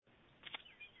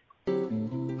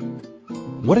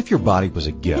What if your body was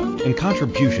a gift and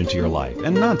contribution to your life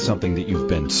and not something that you've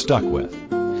been stuck with?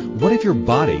 What if your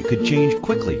body could change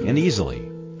quickly and easily?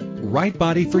 Right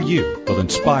Body for You will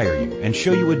inspire you and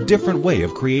show you a different way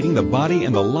of creating the body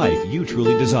and the life you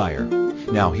truly desire.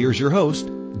 Now here's your host,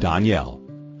 Danielle.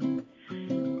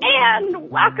 And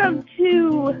welcome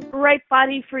to Right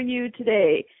Body for You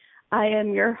today. I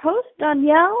am your host,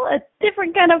 Danielle, a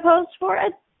different kind of host for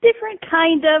a different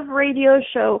kind of radio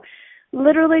show,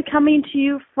 literally coming to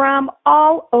you from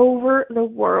all over the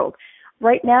world.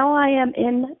 Right now I am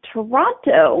in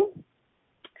Toronto,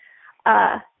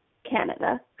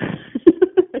 Canada,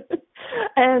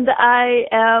 and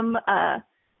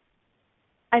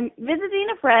I'm visiting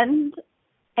a friend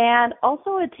and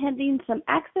also attending some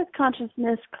Access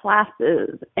Consciousness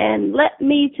classes. And let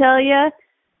me tell you,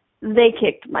 they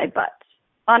kicked my butt.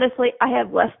 Honestly, I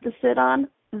have less to sit on.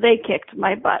 They kicked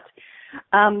my butt.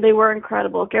 They were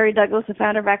incredible. Gary Douglas, the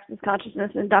founder of Access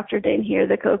Consciousness, and Dr. Dain Heer,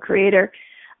 the co-creator,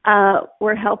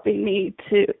 were helping me,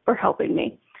 helping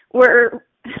me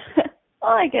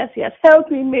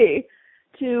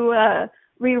to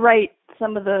rewrite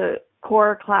some of the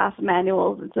core class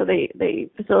manuals. And so they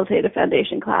facilitated a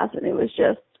foundation class, and it was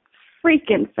just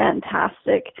freaking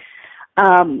fantastic.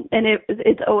 And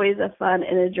it's always a fun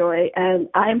and a joy. And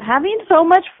I'm having so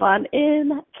much fun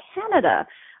in Canada.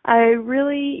 I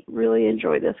really, really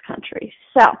enjoy this country.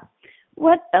 So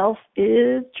what else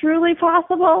is truly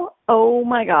possible? Oh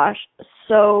my gosh,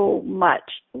 so much.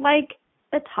 Like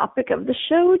the topic of the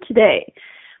show today.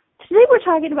 Today we're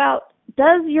talking about,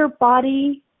 does your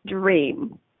body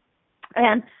dream?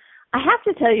 And I have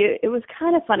to tell you, it was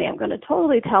kind of funny. I'm going to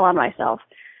totally tell on myself.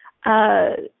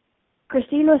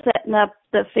 Christine was setting up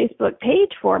the Facebook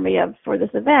page for me for this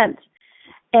event,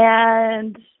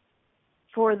 and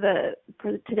for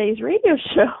today's radio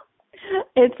show.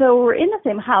 And so we're in the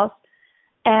same house,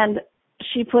 and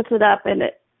she puts it up, and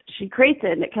she creates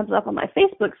it, and it comes up on my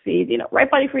Facebook feed,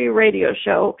 Right Body for You radio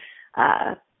show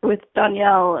with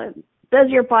Danielle, and does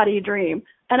your body dream?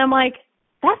 And I'm like,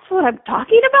 that's what I'm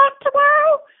talking about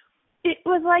tomorrow? It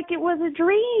was like it was a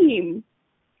dream.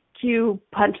 Cue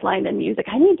punchline and music.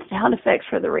 I need sound effects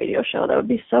for the radio show. That would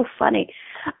be so funny.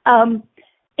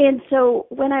 And so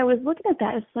when I was looking at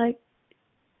that, it's like,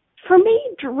 for me,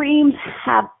 dreams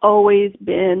have always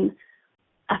been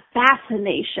a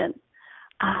fascination.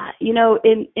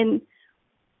 In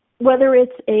whether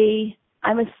it's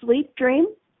I'm asleep dream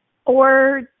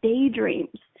or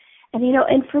daydreams.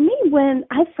 And for me, when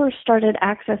I first started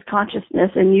Access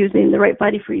Consciousness and using the Right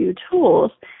Body for You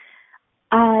tools,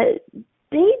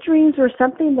 daydreams were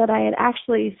something that I had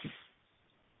actually,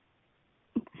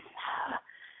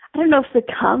 I don't know if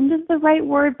succumbed is the right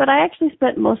word, but I actually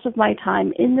spent most of my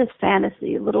time in this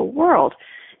fantasy little world.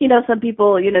 Some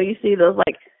people, you see those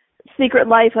like Secret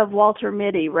Life of Walter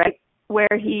Mitty, right? Where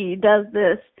he does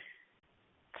this,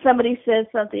 somebody says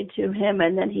something to him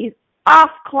and then he's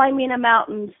off climbing a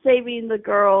mountain, saving the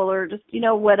girl, or just,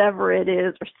 whatever it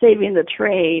is, or saving the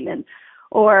train,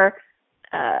 or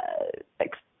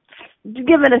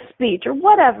giving a speech, or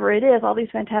whatever it is, all these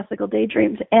fantastical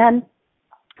daydreams. And,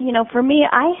 for me,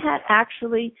 I had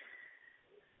actually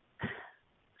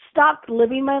stopped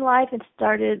living my life and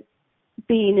started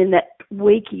being in that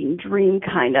waking dream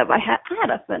kind of. I had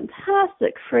a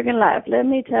fantastic friggin' life, let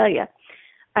me tell you.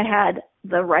 I had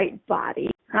the right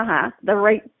body, the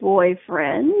right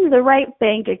boyfriend, the right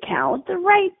bank account, the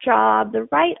right job, the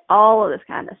right all of this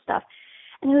kind of stuff.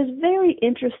 And it was very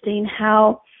interesting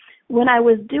how when I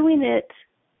was doing it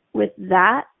with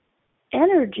that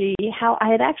energy, how I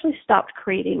had actually stopped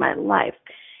creating my life.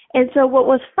 And so what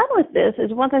was fun with this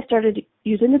is once I started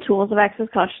using the tools of Access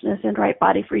Consciousness and Right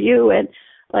Body for You and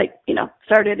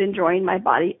started enjoying my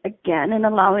body again and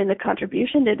allowing the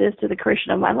contribution it is to the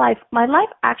creation of my life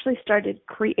actually started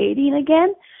creating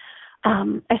again.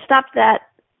 I stopped that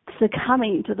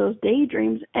succumbing to those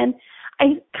daydreams, and I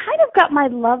kind of got my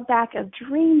love back of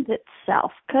dreams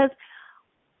itself. Because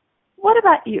what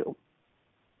about you?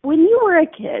 When you were a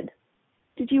kid,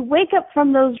 did you wake up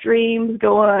from those dreams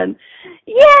going,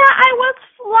 yeah, I was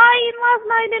flying last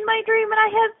night in my dream and I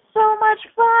had so much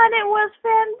fun. It was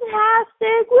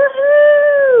fantastic.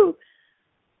 Woohoo!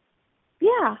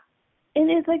 Yeah. And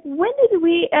it's like, when did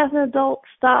we as adults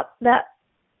stop that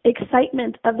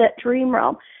excitement of that dream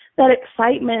realm? That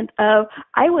excitement of,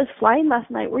 I was flying last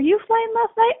night. Were you flying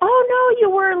last night? Oh, no, you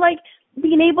were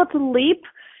being able to leap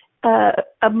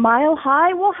a mile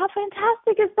high. Well, how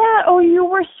fantastic is that? Oh, you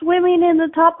were swimming in the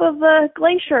top of a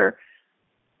glacier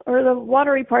or the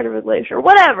watery part of a glacier,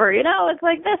 whatever, it's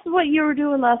like, this is what you were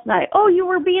doing last night. Oh, you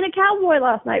were being a cowboy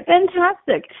last night.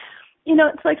 Fantastic.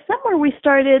 It's like somewhere we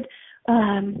started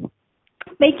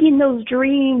making those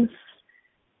dreams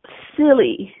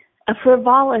silly, a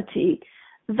frivolity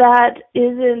that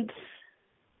isn't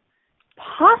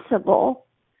possible.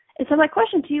 And so my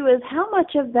question to you is, how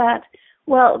much of that,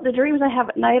 well, the dreams I have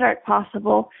at night aren't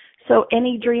possible, so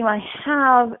any dream I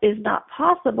have is not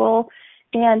possible,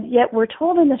 and yet we're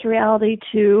told in this reality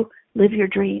to live your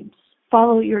dreams,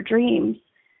 follow your dreams.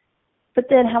 But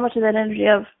then how much of that energy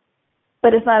of,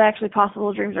 but it's not actually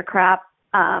possible, dreams are crap,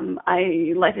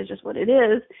 life is just what it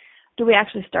is, do we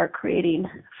actually start creating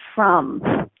from?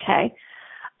 Okay.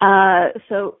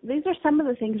 So these are some of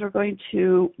the things we're going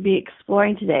to be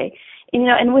exploring today. And,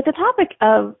 and with the topic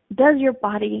of, does your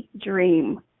body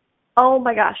dream? Oh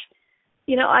my gosh.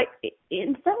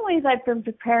 In some ways I've been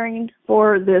preparing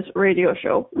for this radio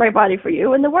show, Right Body for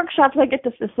You, and the workshops I get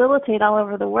to facilitate all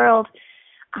over the world.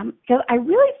 Because I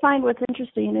really find what's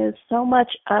interesting is so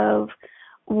much of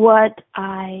what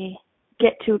I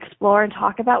get to explore and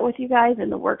talk about with you guys in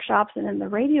the workshops and in the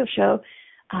radio show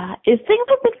is things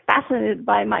I've been fascinated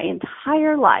by my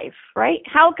entire life, right?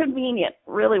 How convenient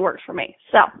really works for me.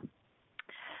 So,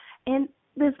 and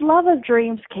this love of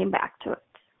dreams came back to it.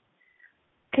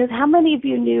 Because how many of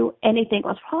you knew anything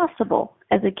was possible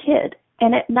as a kid?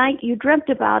 And at night you dreamt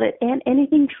about it and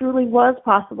anything truly was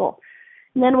possible.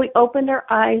 And then we opened our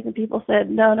eyes and people said,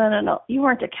 no, you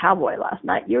weren't a cowboy last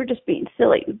night. You were just being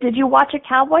silly. Did you watch a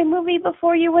cowboy movie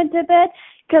before you went to bed?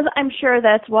 Because I'm sure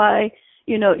that's why,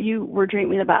 you were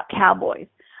dreaming about cowboys.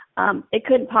 It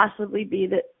couldn't possibly be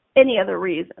that any other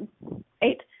reason,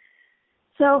 right?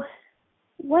 So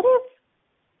what if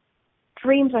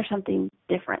dreams are something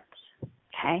different,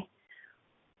 okay?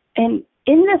 And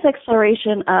in this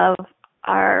exploration of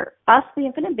us, the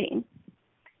infinite being,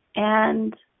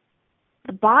 and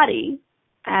the body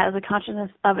as a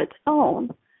consciousness of its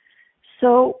own.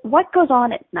 So what goes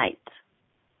on at night?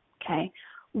 Okay.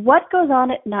 What goes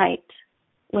on at night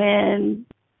when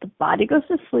the body goes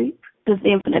to sleep? Does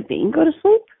the infinite being go to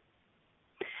sleep?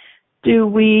 Do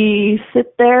we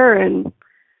sit there and,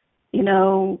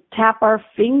 tap our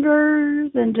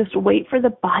fingers and just wait for the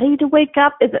body to wake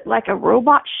up? Is it like a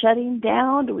robot shutting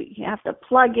down? Do we have to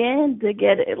plug in to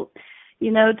get it,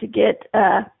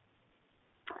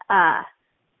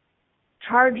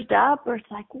 charged up? Or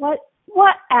it's like, what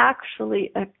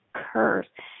actually occurs?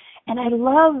 And I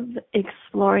love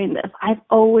exploring this. I've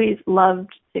always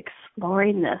loved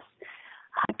exploring this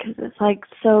because it's like,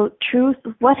 so truth,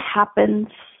 what happens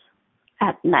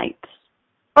at night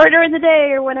or during the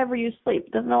day or whenever you sleep?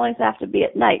 It doesn't always have to be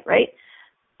at night, right?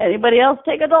 Anybody else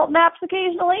take adult naps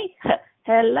occasionally?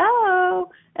 Hello.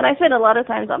 And I spend a lot of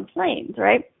times on planes,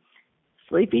 right?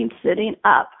 Sleeping, sitting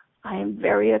up. I am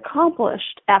very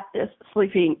accomplished at this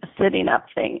sleeping, sitting up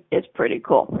thing. It's pretty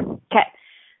cool. Okay.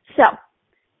 So,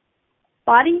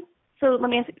 body. So let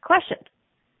me ask you a question.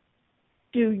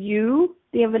 Do you,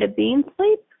 the infinite being,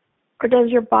 sleep? Or does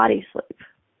your body sleep?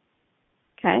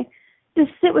 Okay.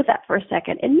 Just sit with that for a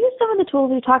second and use some of the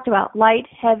tools we talked about. Light,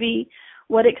 heavy,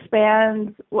 what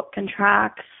expands, what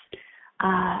contracts.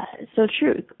 So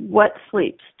truth, what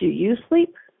sleeps? Do you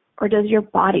sleep or does your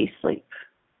body sleep?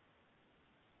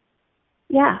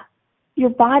 Yeah, your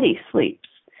body sleeps.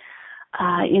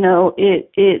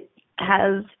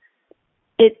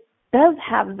 It does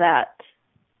have that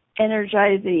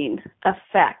energizing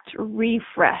effect,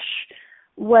 refresh,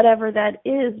 whatever that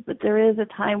is, but there is a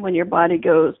time when your body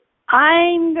goes,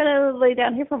 I'm going to lay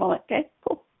down here for a moment. Okay,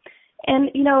 cool. And,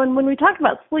 and when we talk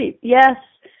about sleep, yes,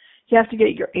 you have to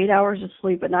get your 8 hours of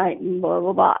sleep at night and blah,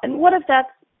 blah, blah. And what if that's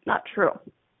not true?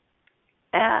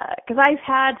 Because I've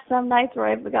had some nights where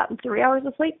I've gotten 3 hours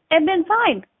of sleep and been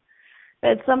fine.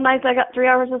 But some nights I got 3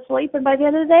 hours of sleep, and by the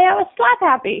end of the day, I was slap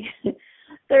happy.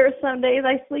 There are some days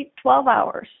I sleep 12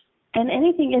 hours and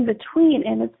anything in between,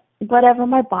 and it's whatever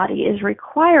my body is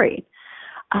requiring.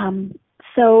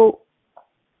 So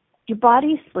your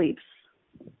body sleeps.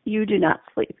 You do not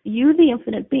sleep. You, the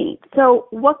infinite being. So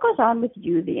what goes on with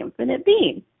you, the infinite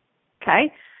being?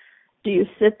 Okay? Do you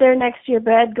sit there next to your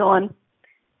bed going,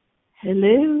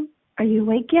 hello, are you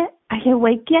awake yet? Are you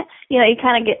awake yet? You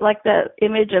kind of get like the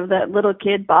image of that little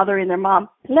kid bothering their mom.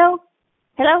 Hello?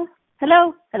 Hello?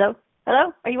 Hello? Hello?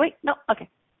 Hello? Are you awake? No? Okay.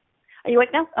 Are you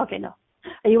awake now? Okay, no.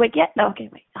 Are you awake yet? No? Okay,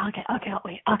 wait. Okay, I'll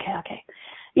wait. Okay.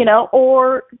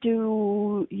 Or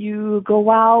do you go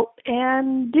out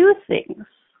and do things?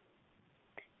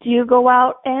 Do you go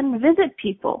out and visit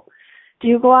people? Do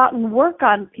you go out and work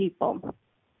on people?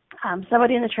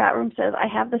 Somebody in the chat room says, I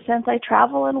have the sense I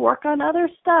travel and work on other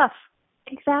stuff.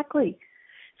 Exactly.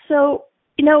 So,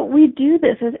 we do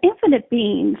this as infinite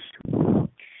beings.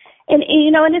 And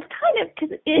it's kind of,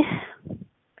 because,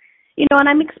 and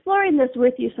I'm exploring this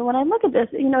with you. So when I look at this,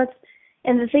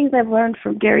 And the things I've learned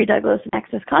from Gary Douglas and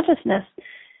Access Consciousness,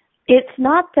 it's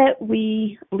not that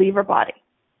we leave our body.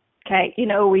 Okay,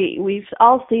 we've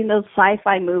all seen those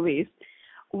sci-fi movies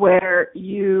where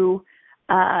you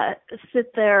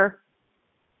sit there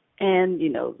and,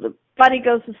 the body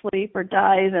goes to sleep or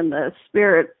dies and the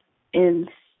spirit in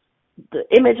the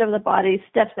image of the body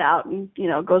steps out and,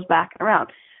 goes back and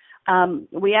around.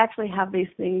 We actually have these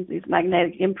things, these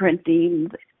magnetic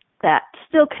imprintings that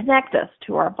still connect us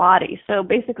to our body. So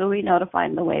basically we know to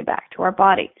find the way back to our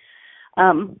body.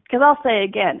 Because I'll say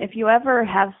again, if you ever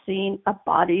have seen a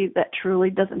body that truly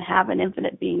doesn't have an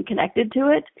infinite being connected to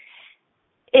it,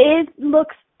 it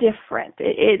looks different.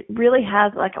 It really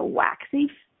has like a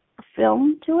waxy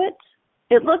film to it.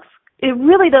 It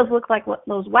really does look like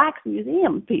those wax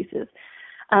museum pieces.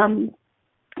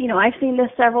 I've seen this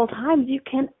several times. You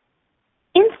can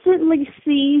instantly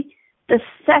see the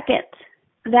second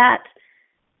that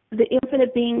the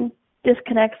infinite being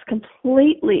disconnects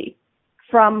completely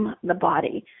from the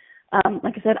body.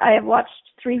 Like I said, I have watched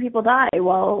 3 people die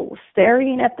while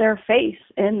staring at their face,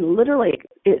 and literally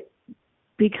it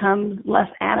becomes less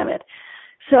animate.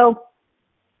 So,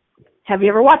 have you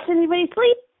ever watched anybody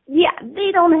sleep? Yeah,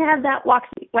 they don't have that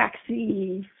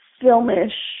waxy,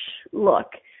 filmish look.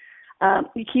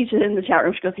 Keisha in the chat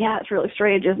room, she goes, yeah, it's really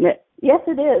strange, isn't it? Yes,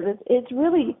 it is. It's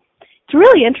really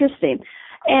interesting.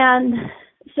 And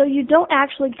so you don't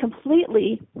actually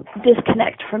completely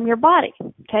disconnect from your body,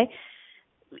 okay?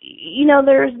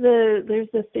 There's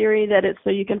the theory that it's so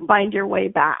you can find your way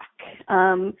back,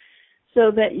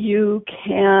 so that you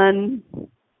can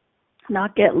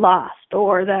not get lost,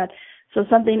 or that so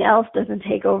something else doesn't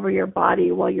take over your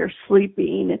body while you're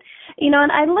sleeping.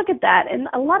 And I look at that, and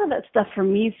a lot of that stuff for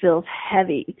me feels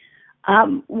heavy.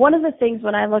 One of the things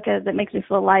when I look at it that makes me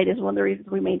feel light is one of the reasons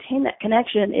we maintain that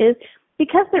connection is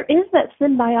because there is that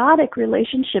symbiotic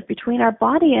relationship between our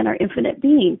body and our infinite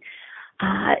being.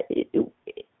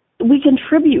 We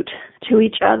contribute to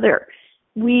each other.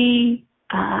 We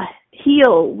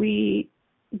heal. We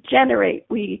generate.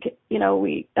 We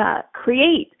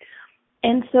create.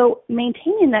 And so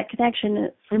maintaining that connection,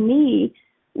 for me,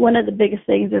 one of the biggest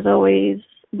things is always,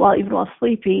 even while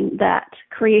sleeping, that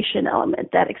creation element,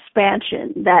 that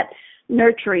expansion, that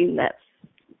nurturing, that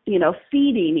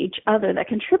feeding each other, that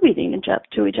contributing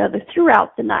to each other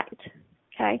throughout the night.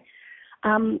 Okay?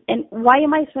 And why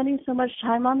am I spending so much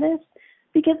time on this?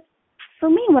 Because for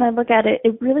me, when I look at it,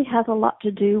 it really has a lot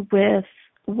to do with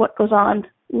what goes on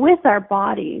with our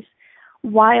bodies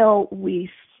while we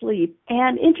sleep.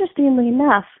 And interestingly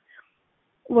enough,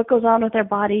 what goes on with our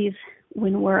bodies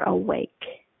when we're awake.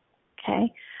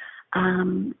 Okay?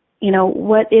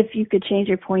 What if you could change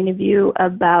your point of view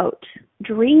about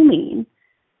dreaming,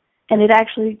 and it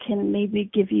actually can maybe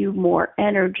give you more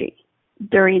energy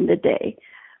during the day,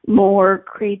 more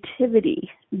creativity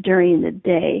during the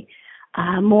day,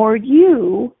 more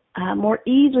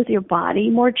ease with your body,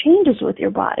 more changes with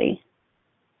your body.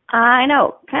 I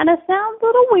know, kind of sounds a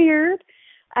little weird.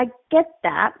 I get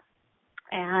that.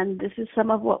 And this is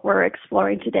some of what we're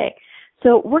exploring today.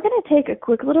 So we're going to take a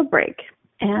quick little break.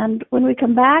 And when we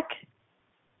come back,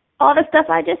 all the stuff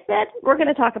I just said, we're going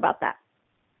to talk about that.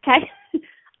 Okay?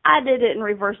 I did it in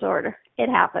reverse order. It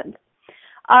happened.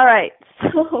 All right.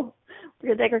 So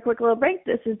we're going to take a quick little break.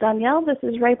 This is Danielle. This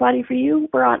is Right Body for You.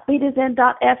 We're on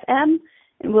AtoZen.fm,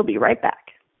 and we'll be right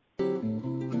back.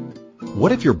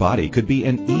 What if your body could be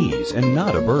an ease and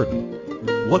not a burden?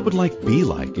 What would life be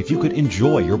like if you could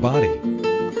enjoy your body?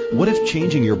 What if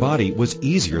changing your body was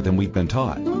easier than we've been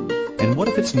taught? And what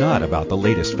if it's not about the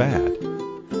latest fad?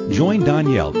 Join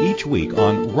Danielle each week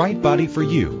on Right Body for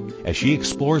You as she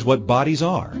explores what bodies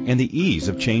are and the ease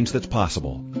of change that's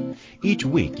possible. Each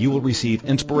week you will receive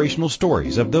inspirational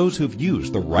stories of those who've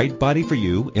used the Right Body for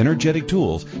You energetic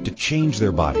tools to change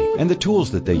their body and the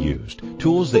tools that they used,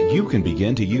 tools that you can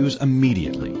begin to use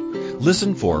immediately.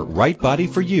 Listen for Right Body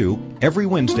for You every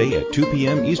Wednesday at 2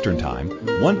 p.m. Eastern Time,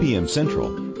 1 p.m.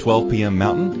 Central, 12 p.m.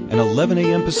 Mountain, and 11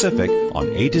 a.m. Pacific on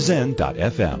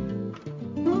AtoZen.fm.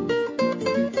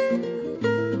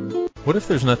 What if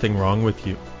there's nothing wrong with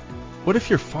you? What if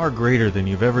you're far greater than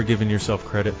you've ever given yourself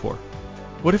credit for?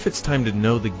 What if it's time to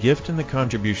know the gift and the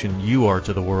contribution you are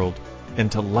to the world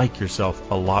and to like yourself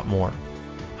a lot more?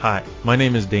 Hi, my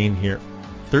name is Dane here.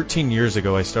 13 years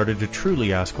ago, I started to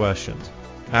truly ask questions.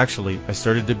 Actually, I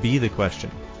started to be the question,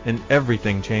 and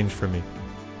everything changed for me.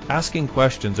 Asking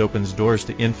questions opens doors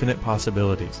to infinite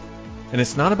possibilities. And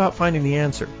it's not about finding the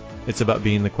answer. It's about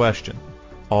being the question.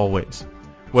 Always.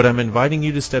 What I'm inviting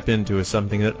you to step into is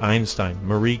something that Einstein,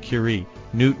 Marie Curie,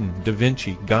 Newton, Da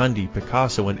Vinci, Gandhi,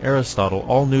 Picasso, and Aristotle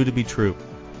all knew to be true.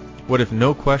 What if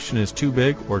no question is too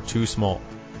big or too small?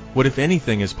 What if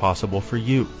anything is possible for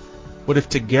you? What if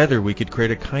together we could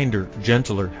create a kinder,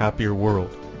 gentler, happier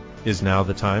world? Is now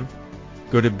the time?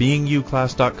 Go to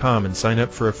beingyouclass.com and sign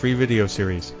up for a free video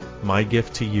series, My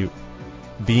Gift to You.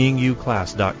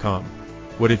 beingyouclass.com.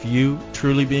 What if you,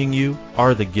 truly being you,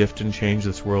 are the gift and change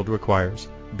this world requires?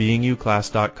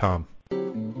 beingyouclass.com.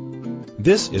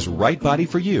 This is Right Body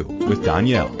for You with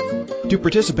Danielle. To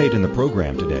participate in the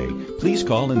program today, please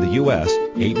call in the U.S.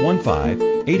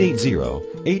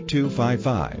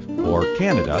 815-880-8255 or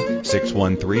Canada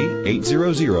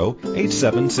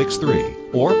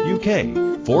 613-800-8763 or UK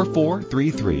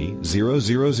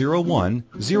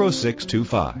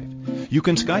 4433-0001-0625. You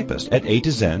can Skype us at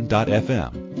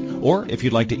a2zen.fm. Or if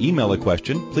you'd like to email a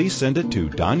question, please send it to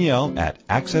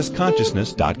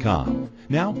Danielle@accessconsciousness.com.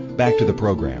 Now, back to the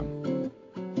program.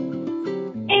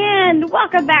 And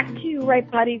welcome back to Right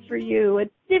Body for You, a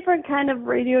different kind of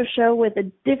radio show with a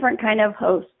different kind of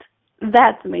host.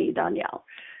 That's me, Danielle.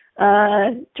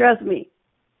 Trust me,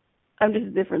 I'm just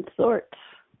a different sort,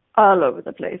 all over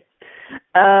the place.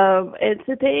 And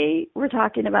today we're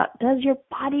talking about, does your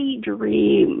body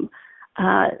dream?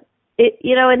 And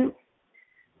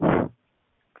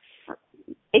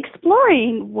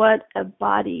exploring what a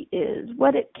body is,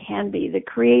 what it can be, the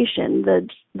creation,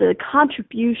 the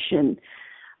contribution,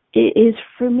 is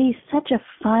for me such a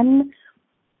fun,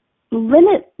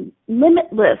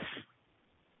 limitless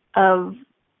of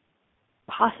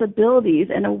possibilities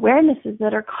and awarenesses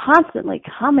that are constantly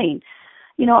coming.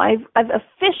 You know, I've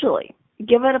officially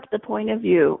given up the point of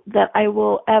view that I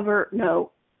will ever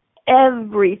know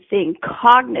everything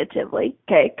cognitively.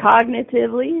 Okay,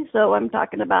 cognitively. So I'm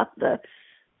talking about the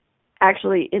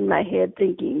actually in my head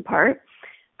thinking part.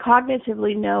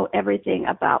 Cognitively know everything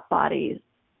about bodies.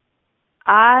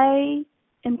 I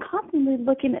am constantly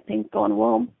looking at things going,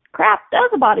 well, crap,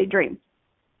 does a body dream?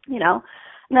 You know,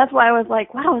 and that's why I was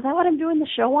like, wow, is that what I'm doing the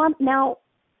show on? Now,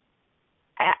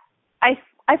 I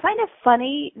find it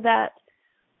funny that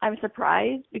I'm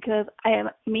surprised because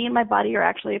me and my body are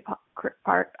actually a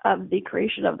part of the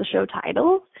creation of the show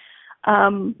titles.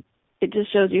 It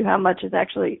just shows you how much has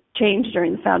actually changed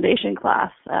during the foundation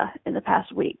class in the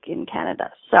past week in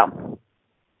Canada. So,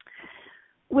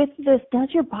 with this,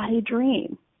 does your body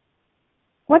dream?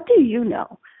 What do you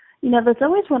know? You know, that's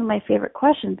always one of my favorite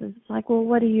questions. It's like, well,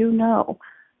 what do you know?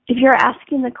 If you're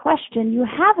asking the question, you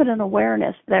have an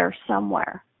awareness there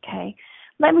somewhere, okay?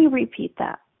 Let me repeat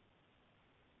that.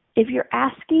 If you're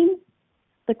asking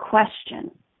the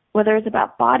question, whether it's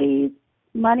about bodies,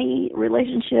 money,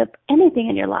 relationship, anything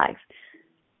in your life,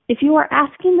 if you are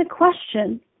asking the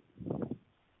question,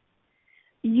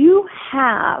 you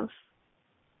have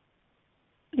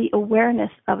the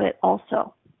awareness of it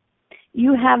also.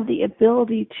 You have the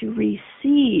ability to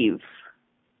receive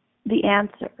the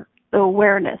answer, the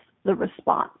awareness, the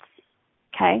response.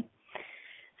 Okay?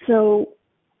 So,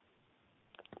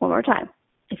 one more time.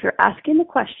 If you're asking the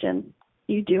question,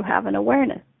 you do have an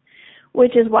awareness,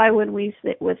 which is why when we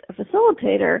sit with a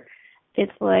facilitator,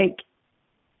 it's like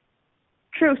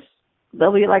truth.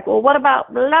 They'll be like, well, what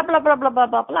about blah, blah, blah, blah, blah,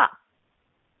 blah, blah.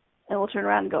 And we'll turn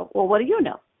around and go, well, what do you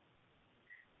know?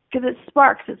 Because it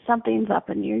sparks, it's something's up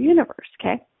in your universe,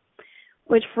 okay?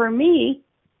 Which for me,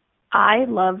 I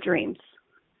love dreams.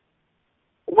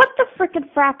 What the frickin'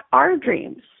 frack are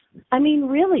dreams? I mean,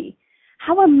 really,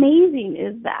 how amazing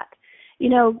is that? You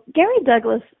know, Gary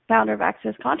Douglas, founder of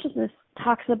Access Consciousness,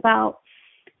 talks about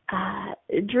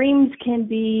dreams can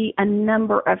be a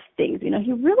number of things. You know,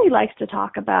 he really likes to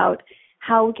talk about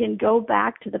how we can go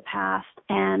back to the past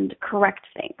and correct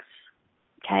things,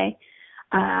 okay?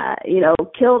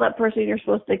 Kill that person you're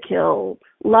supposed to kill,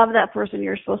 love that person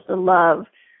you're supposed to love,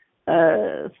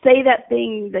 say that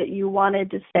thing that you wanted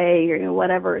to say, or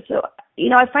whatever. So,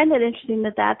 I find that interesting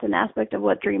that that's an aspect of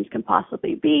what dreams can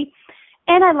possibly be.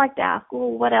 And I'd like to ask,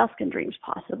 well, what else can dreams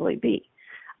possibly be?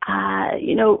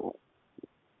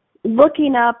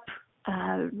 Looking up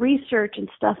research and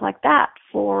stuff like that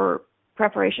for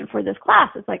preparation for this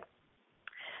class, it's like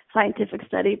scientific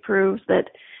study proves that,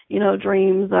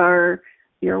 dreams are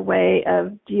your way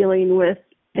of dealing with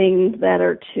things that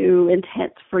are too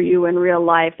intense for you in real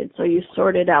life, and so you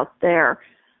sort it out there.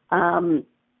 And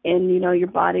your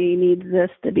body needs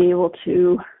this to be able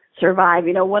to survive.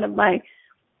 One of my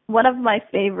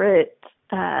favorite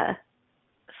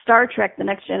Star Trek: The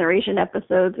Next Generation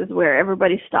episodes is where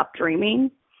everybody stopped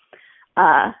dreaming,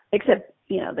 except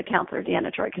the counselor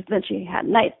Deanna Troi, because then she had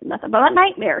nothing but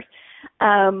nightmares.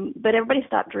 But everybody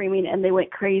stopped dreaming, and they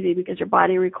went crazy because your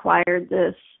body required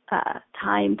this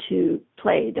time to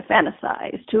play, to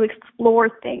fantasize, to explore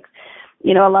things.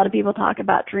 You know, a lot of people talk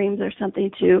about dreams or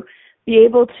something to be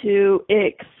able to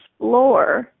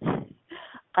explore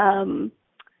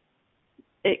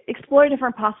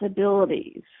different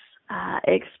possibilities,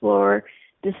 explore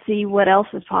to see what else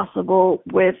is possible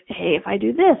with, hey, if I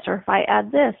do this, or if I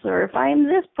add this, or if I'm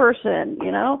this person,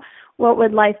 you know, what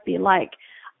would life be like?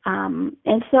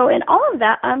 And so in all of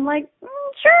that, I'm like,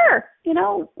 sure, you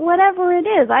know, whatever it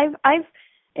is.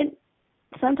 And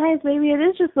sometimes maybe it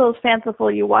is just those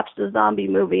fanciful, you watched a zombie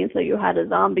movie and so you had a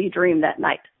zombie dream that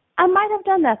night. I might have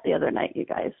done that the other night, you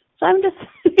guys. So I'm just,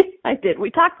 I did. We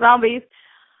talked zombies.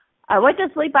 I went to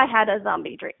sleep, I had a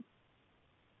zombie dream.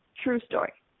 True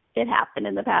story. It happened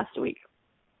in the past week.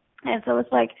 And so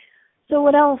it's like, so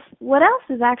what else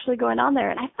is actually going on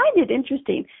there? And I find it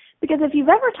interesting because if you've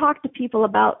ever talked to people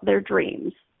about their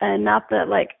dreams, and not the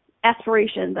like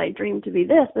aspirations, I dreamed to be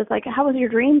this, but it's like, how was your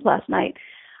dreams last night?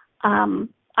 I'm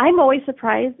always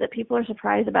surprised that people are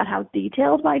surprised about how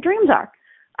detailed my dreams are.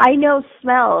 I know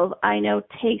smells, I know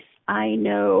tastes, I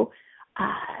know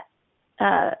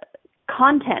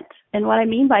content. And what I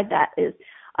mean by that is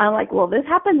I'm like, well, this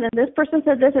happened, and this person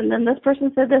said this, and then this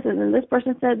person said this, and then this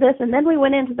person said this, and then we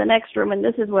went into the next room, and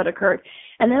this is what occurred.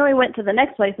 And then we went to the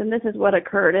next place, and this is what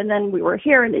occurred. And then we were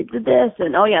here, and they did this,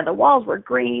 and oh, yeah, the walls were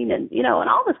green, and, you know, and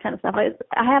all this kind of stuff.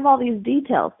 I have all these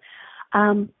details.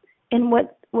 And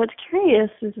what's curious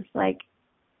is it's like,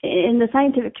 in the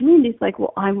scientific community, it's like,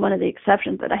 well, I'm one of the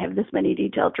exceptions that I have this many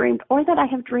detailed dreams, or that I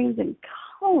have dreams in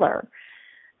color.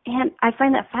 And I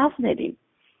find that fascinating.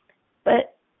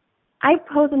 But I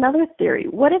pose another theory.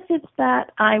 What if it's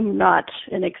that I'm not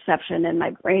an exception and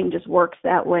my brain just works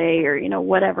that way, or, you know,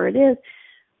 whatever it is?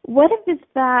 What if it's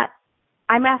that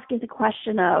I'm asking the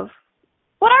question of,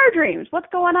 what are dreams?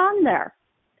 What's going on there?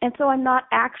 And so I'm not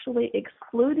actually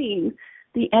excluding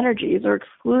the energies or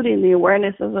excluding the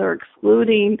awarenesses or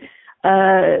excluding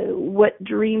what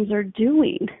dreams are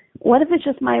doing. What if it's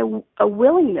just a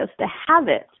willingness to have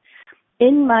it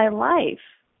in my life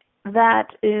that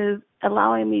is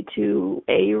allowing me to,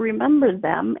 A, remember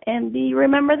them, and B,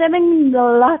 remember them in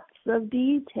lots of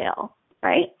detail,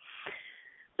 right?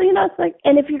 So, you know, it's like,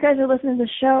 and if you guys are listening to the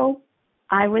show,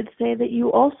 I would say that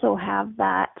you also have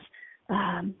that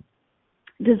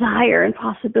desire and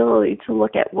possibility to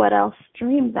look at what else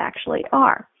dreams actually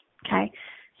are, okay?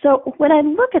 So when I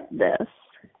look at this,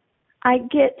 I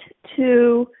get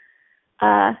to,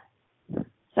 sorry,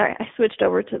 I switched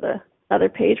over to the other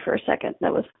page for a second.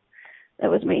 That was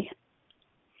me.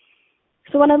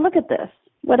 So when I look at this,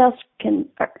 what I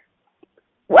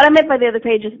meant by the other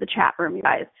page is the chat room, you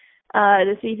guys,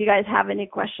 to see if you guys have any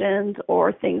questions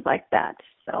or things like that.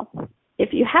 So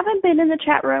if you haven't been in the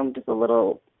chat room, just a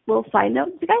little side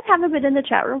note, if you guys haven't been in the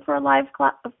chat room for a live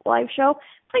show,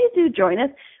 please do join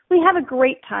us. We have a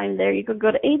great time there. You can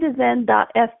go to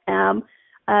azen.fm.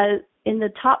 In the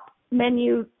top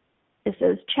menu, it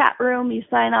says chat room. You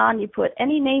sign on. You put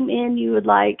any name in you would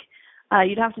like.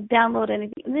 You don't have to download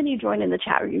anything, and then you join in the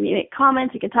chat room. You make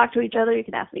comments. You can talk to each other. You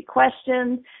can ask me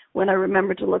questions. When I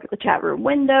remember to look at the chat room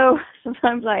window,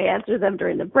 sometimes I answer them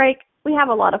during the break. We have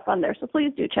a lot of fun there, so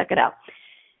please do check it out.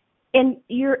 And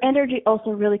your energy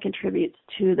also really contributes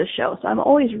to the show. So I'm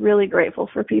always really grateful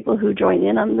for people who join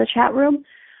in on the chat room,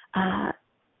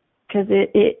 because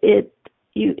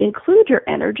you include your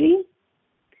energy.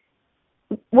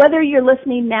 Whether you're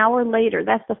listening now or later,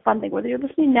 that's the fun thing. Whether you're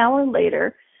listening now or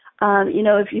later, you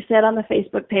know, if you said on the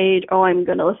Facebook page, oh, I'm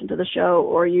going to listen to the show,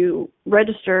 or you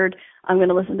registered, I'm going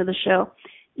to listen to the show,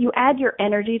 you add your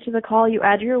energy to the call, you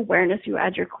add your awareness, you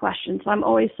add your questions. So I'm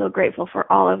always so grateful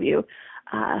for all of you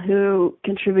who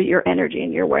contribute your energy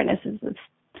and your awareness to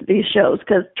these shows.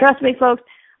 Because trust me, folks,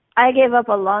 I gave up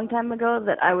a long time ago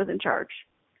that I was in charge.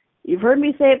 You've heard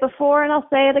me say it before, and I'll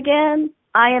say it again.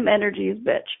 I am energy's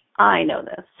bitch. I know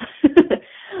this.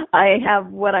 I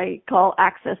have what I call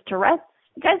access to rest.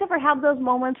 You guys ever have those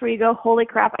moments where you go, holy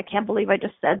crap, I can't believe I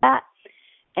just said that?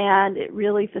 And it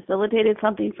really facilitated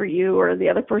something for you or the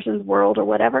other person's world or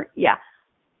whatever? Yeah.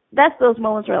 That's those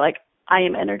moments where, like, I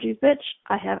am energy's bitch.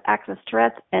 I have access to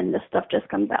rest, and this stuff just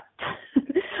comes out.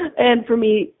 And for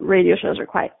me, radio shows are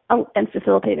quite, and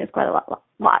facilitating is quite a lot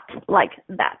like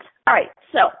that. All right,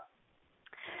 so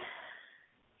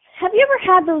have you ever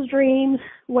had those dreams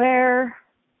where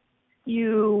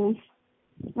you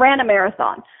ran a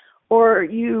marathon or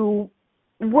you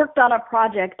worked on a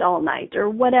project all night or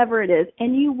whatever it is,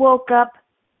 and you woke up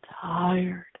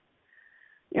tired?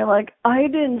 You're like, I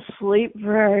didn't sleep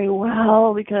very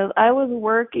well because I was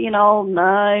working all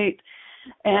night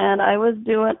and I was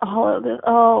doing all of this.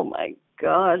 Oh my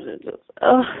gosh.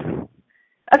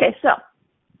 Okay, so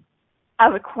I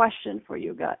have a question for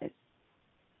you guys.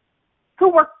 Who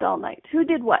worked all night? Who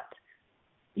did what?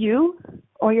 You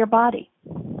or your body?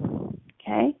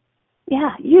 Okay?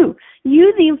 Yeah, you.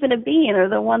 You, the infinite being, are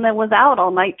the one that was out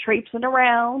all night traipsing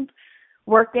around,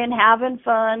 working, having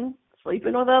fun,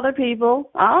 sleeping with other people,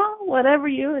 whatever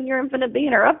you and your infinite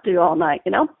being are up to all night,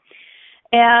 you know?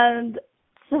 And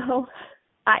so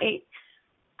I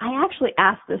actually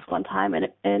asked this one time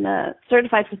in a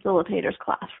certified facilitator's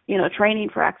class, training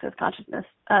for Access Consciousness,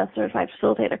 certified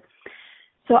facilitator.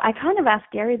 So I kind of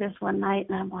asked Gary this one night,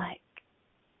 and I'm like,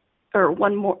 or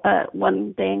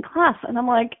one day in class, and I'm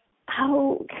like,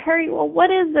 "Oh, Gary, well,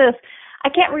 what is this?" I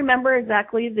can't remember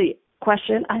exactly the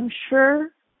question. I'm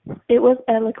sure it was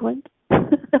eloquent.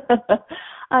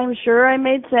 I'm sure I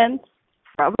made sense.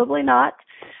 Probably not.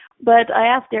 But I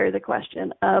asked Gary the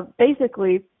question of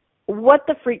basically, what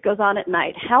the freak goes on at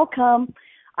night? How come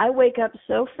I wake up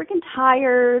so freaking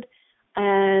tired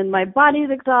and my body's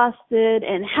exhausted,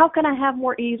 and how can I have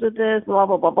more ease with this, blah,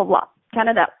 blah, blah, blah, blah. Kind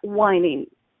of that whining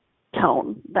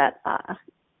tone that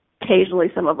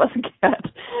occasionally some of us get.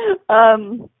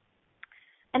 And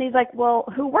he's like, well,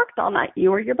 who worked all night,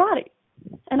 you or your body?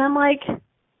 And I'm like,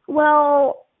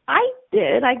 well, I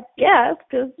did, I guess,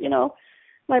 because,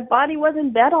 my body was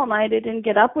in bed all night. It didn't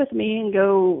get up with me and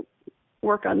go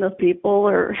work on those people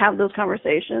or have those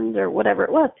conversations or whatever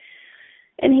it was.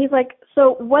 And he's like,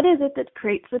 so what is it that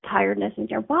creates the tiredness in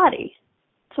your body?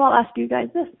 So I'll ask you guys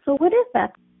this. So what is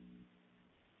that?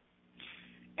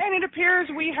 And it appears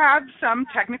we have some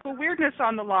technical weirdness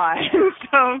on the line.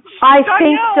 So I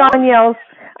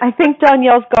think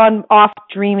Danielle's gone off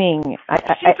dreaming.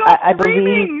 She's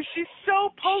dreaming. She's so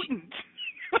potent.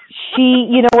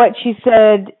 You know what she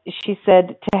said? She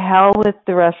said, to hell with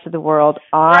the rest of the world.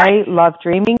 I love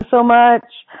dreaming so much.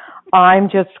 I'm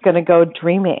just going to go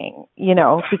dreaming,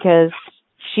 because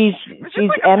she's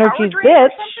like energy's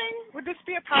bitch. Would this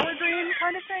be a power dream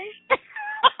kind of thing?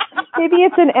 Maybe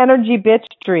it's an energy bitch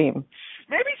dream.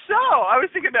 Maybe so. I was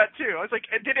thinking that too. I was like,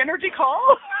 did energy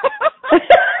call?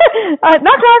 Knock,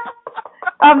 knock.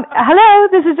 Hello,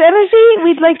 this is Energy.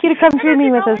 We'd like you to come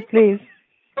dreaming with us, please.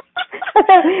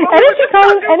 Energy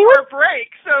calling anyone? For a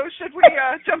break, so should we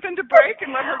jump into break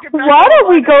and let her get back? Why don't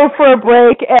we go for a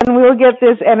break, and we'll get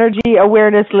this energy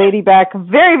awareness lady back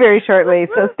very, very shortly.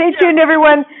 So stay tuned,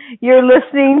 everyone. You're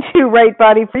listening to Right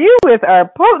Body for You with our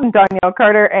potent Danielle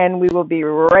Carter, and we will be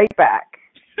right back.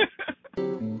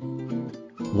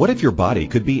 What if your body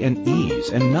could be an ease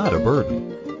and not a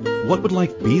burden? What would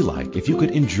life be like if you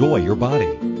could enjoy your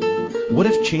body? What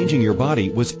if changing your body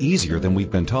was easier than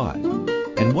we've been taught?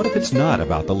 And what if it's not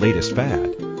about the latest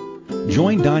fad?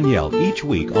 Join Danielle each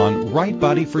week on Right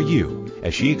Body for You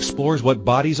as she explores what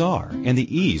bodies are and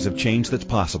the ease of change that's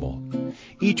possible.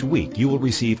 Each week you will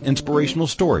receive inspirational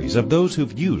stories of those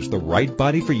who've used the Right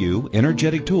Body for You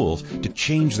energetic tools to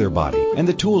change their body and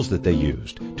the tools that they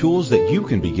used, tools that you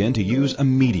can begin to use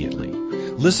immediately.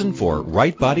 Listen for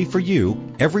Right Body for You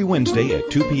every Wednesday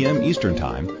at 2 p.m. Eastern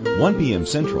Time, 1 p.m.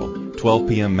 Central, 12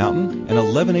 p.m. Mountain, and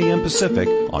 11 a.m. Pacific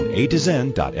on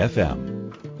A2Zen.fm.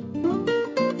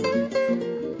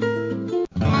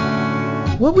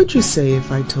 What would you say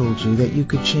if I told you that you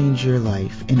could change your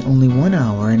life in only 1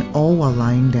 hour and all while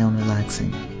lying down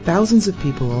relaxing? Thousands of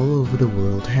people all over the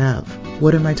world have.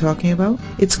 What am I talking about?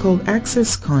 It's called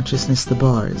Access Consciousness, the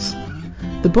bars.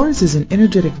 The bars is an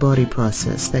energetic body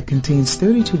process that contains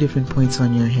 32 different points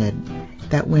on your head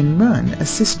that when run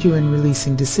assist you in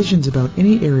releasing decisions about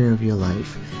any area of your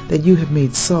life that you have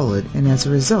made solid and as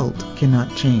a result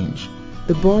cannot change.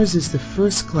 The bars is the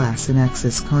first class in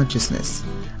Access Consciousness,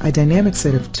 a dynamic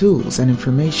set of tools and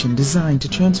information designed to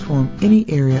transform any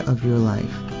area of your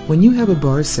life. When you have a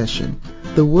bars session,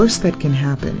 the worst that can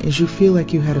happen is you feel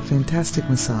like you had a fantastic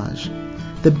massage.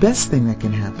 The best thing that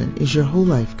can happen is your whole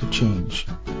life could change.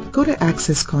 Go to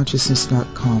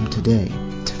accessconsciousness.com today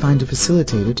to find a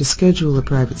facilitator to schedule a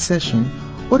private session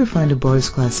or to find a bars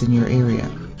class in your area.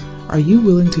 Are you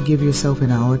willing to give yourself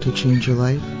an hour to change your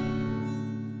life?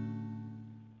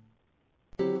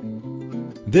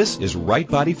 This is Right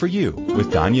Body for You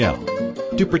with Danielle.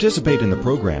 To participate in the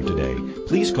program today,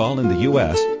 please call in the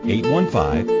U.S.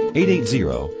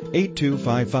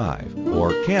 815-880-8255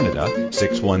 or Canada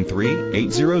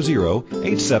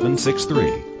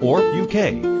 613-800-8763 or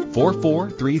UK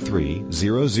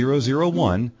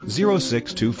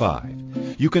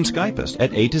 4433-0001-0625. You can Skype us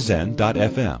at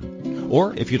A2Zen.fm.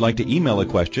 Or if you'd like to email a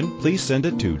question, please send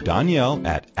it to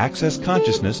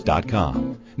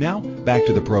Danielle@accessconsciousness.com. Now, back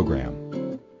to the program.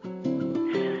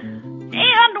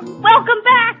 Welcome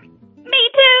back! Me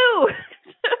too!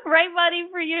 Right Body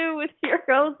for You with your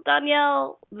host,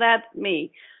 Danielle. That's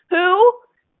me. Who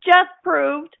just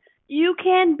proved you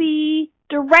can be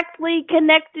directly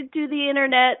connected to the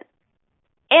internet,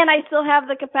 and I still have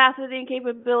the capacity and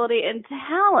capability and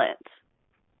talent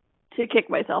to kick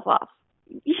myself off.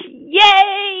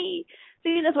 Yay!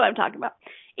 See, that's what I'm talking about.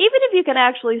 Even if you can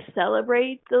actually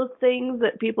celebrate those things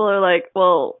that people are like,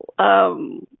 well,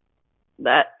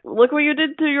 that, look what you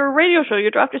did to your radio show.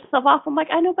 You dropped yourself off. I'm like,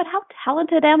 I know, but how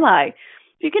talented am I?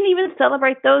 If you can even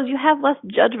celebrate those, you have less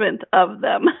judgment of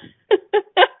them.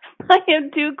 I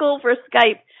am too cool for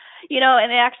Skype.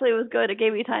 And it actually was good. It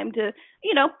gave me time to,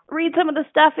 read some of the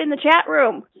stuff in the chat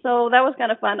room. So that was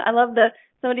kind of fun. I love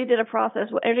somebody did a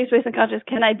process. What energy, space, and conscious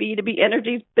can I be to be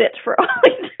energy's bitch for all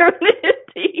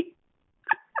eternity?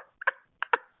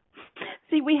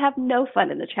 See, we have no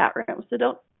fun in the chat room, so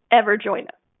don't ever join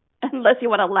us unless you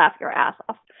want to laugh your ass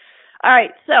off. All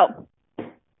right, so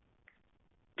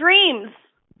dreams.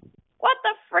 What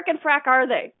the frickin' frack are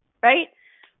they, right?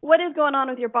 What is going on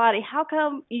with your body? How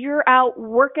come you're out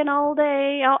working all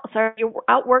day? You're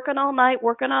out working all night,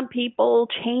 working on people,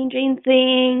 changing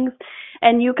things,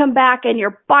 and you come back and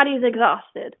your body's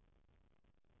exhausted.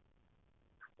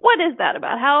 What is that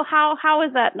about? How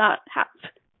is that not?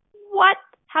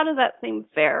 How does that seem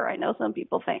fair? I know some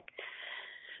people think.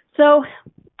 So,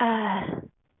 I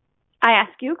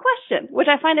ask you a question, which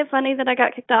I find it funny that I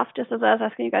got kicked off just as I was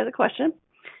asking you guys a question.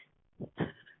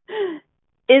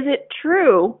 Is it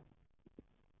true?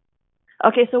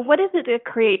 Okay, so what is it that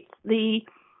creates the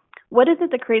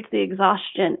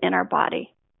exhaustion in our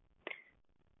body?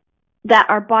 That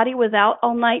our body was out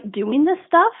all night doing this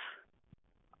stuff?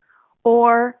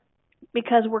 Or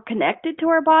because we're connected to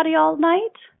our body all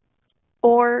night?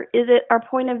 Or is it our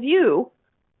point of view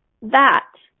that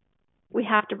we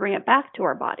have to bring it back to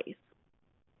our bodies?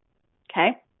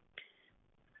 Okay?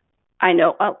 I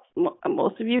know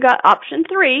most of you got option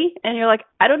 3, and you're like,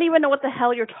 I don't even know what the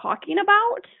hell you're talking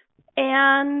about.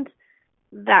 And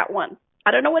that one.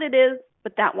 I don't know what it is,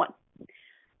 but that one.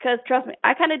 Because trust me,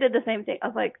 I kind of did the same thing. I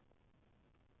was like,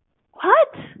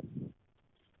 what?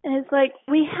 And it's like,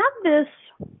 we have this,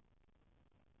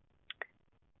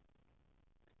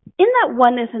 in that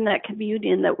oneness and that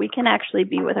communion that we can actually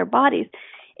be with our bodies.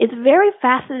 It's very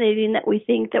fascinating that we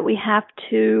think that we have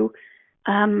to,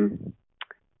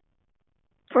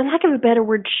 for lack of a better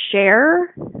word,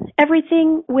 share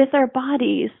everything with our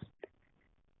bodies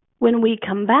when we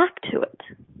come back to it.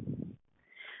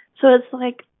 So it's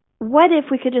like, what if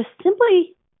we could just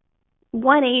simply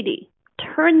 180,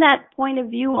 turn that point of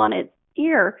view on its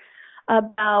ear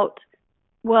about,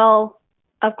 well,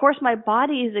 of course my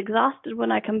body is exhausted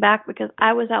when I come back because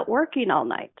I was out working all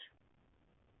night.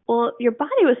 Well, your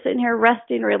body was sitting here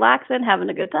resting, relaxing, having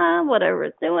a good time, whatever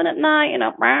it's doing at night,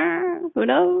 who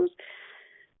knows?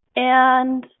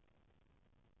 And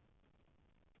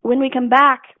when we come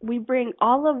back, we bring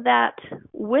all of that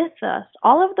with us,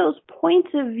 all of those points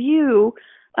of view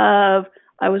of,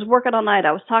 I was working all night,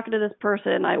 I was talking to this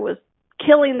person, I was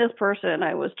killing this person,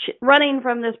 I was running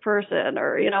from this person,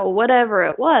 or, whatever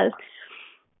it was.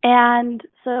 And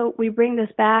so we bring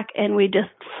this back and we just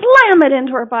slam it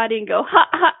into our body and go, ha,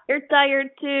 ha, you're tired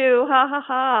too, ha, ha,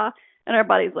 ha. And our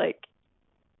body's like,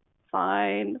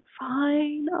 fine,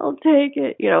 I'll take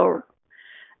it, or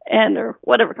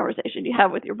whatever conversation you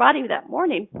have with your body that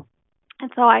morning.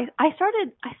 And so I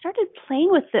started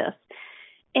playing with this.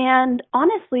 And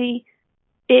honestly,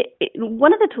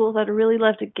 one of the tools I'd really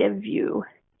love to give you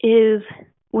is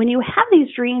when you have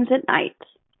these dreams at night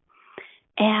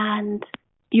and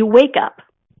you wake up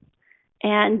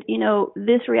and,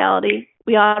 this reality,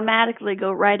 we automatically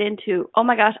go right into, oh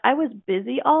my gosh, I was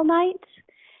busy all night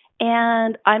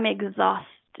and I'm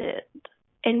exhausted.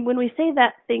 And when we say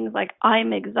that, things like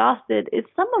I'm exhausted is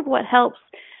some of what helps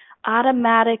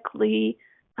automatically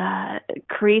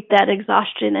create that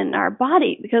exhaustion in our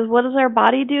body. Because what does our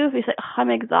body do if we say, oh, I'm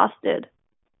exhausted?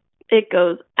 It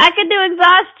goes, I can do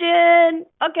exhaustion.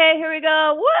 Okay, here we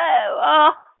go. Whoa,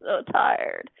 oh, so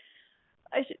tired.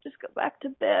 I should just go back to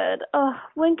bed. Oh,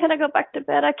 when can I go back to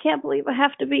bed? I can't believe I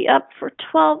have to be up for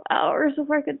 12 hours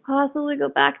before I could possibly go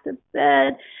back to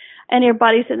bed. And your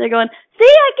body's sitting there going, see,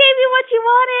 I gave you what you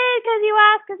wanted because you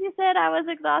asked, because you said I was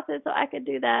exhausted, so I could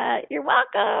do that. You're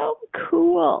welcome.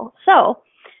 Cool. So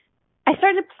I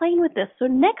started playing with this. So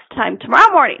next time,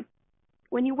 tomorrow morning,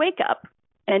 when you wake up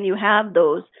and you have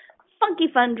those funky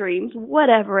fun dreams,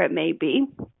 whatever it may be,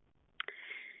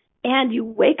 and you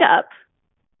wake up,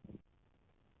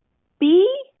 be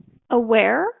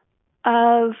aware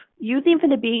of you, the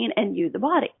infinite being, and you, the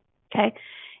body, okay?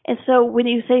 And so when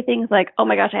you say things like, oh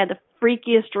my gosh, I had the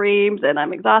freakiest dreams and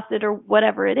I'm exhausted or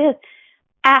whatever it is,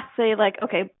 say like,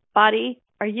 okay, body,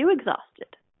 are you exhausted?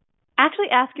 actually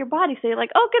ask your body, say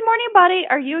like, oh, good morning, body.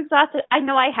 Are you exhausted? I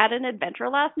know I had an adventure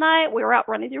last night. We were out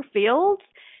running through fields.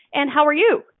 And how are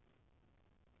you?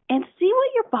 And see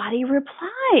what your body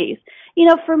replies.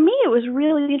 For me, it was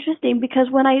really interesting because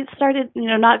when I started,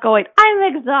 not going,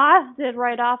 I'm exhausted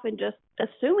right off and just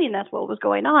assuming that's what was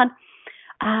going on.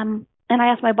 And I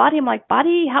asked my body, I'm like,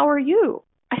 body, how are you?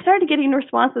 I started getting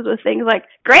responses with things like,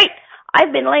 great,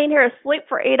 I've been laying here asleep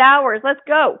for 8 hours. Let's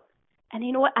go. And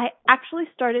you know what? I actually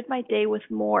started my day with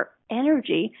more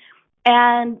energy,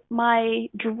 and my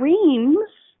dreams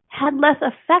had less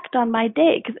effect on my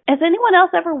day. Because has anyone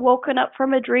else ever woken up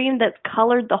from a dream that's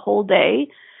colored the whole day?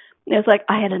 It's like,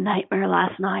 I had a nightmare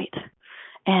last night,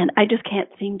 and I just can't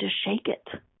seem to shake it.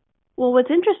 Well,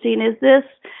 what's interesting is this,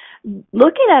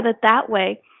 looking at it that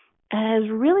way has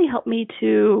really helped me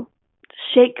to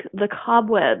shake the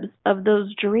cobwebs of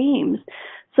those dreams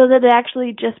so that it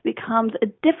actually just becomes a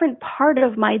different part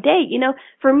of my day.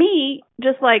 For me,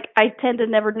 just like I tend to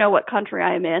never know what country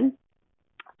I am in,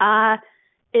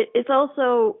 it's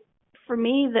also, for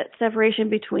me, that separation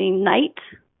between night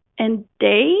and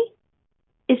day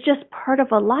is just part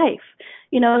of a life.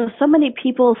 So many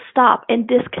people stop and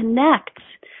disconnect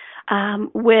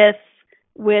with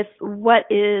what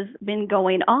is been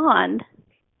going on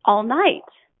all night.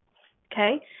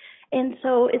 Okay? And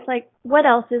so it's like, what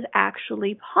else is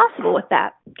actually possible with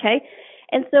that? Okay?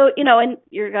 And so, and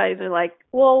your guys are like,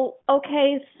 well,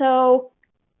 okay, so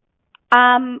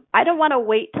I don't want to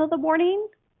wait till the morning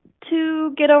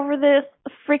to get over this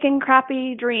freaking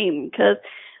crappy dream, because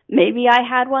maybe I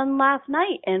had one last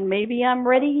night and maybe I'm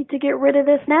ready to get rid of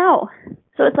this now.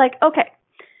 So it's like, okay,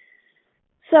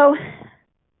 so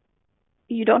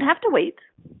you don't have to wait.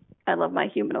 I love my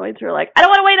humanoids who are like, I don't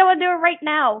want to wait, I want to do it right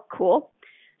now. Cool.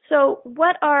 So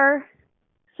what are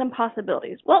some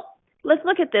possibilities? Well, let's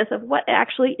look at this of what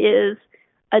actually is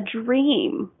a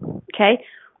dream. Okay.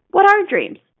 What are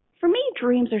dreams? For me,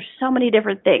 dreams are so many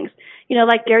different things.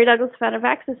 Like Gary Douglas, founder of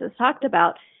Access, has talked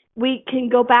about, we can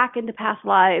go back into past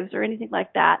lives or anything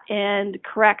like that and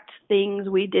correct things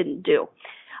we didn't do.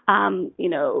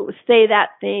 Say that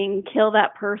thing, kill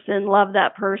that person, love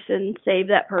that person, save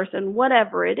that person,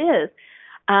 whatever it is.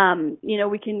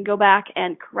 We can go back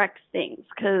and correct things,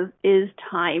 because is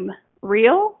time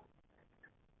real?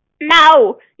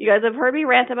 No! You guys have heard me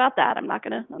rant about that. I'm not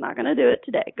gonna do it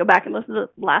today. Go back and listen to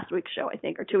last week's show, I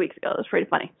think, or 2 weeks ago. It was pretty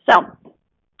funny. So,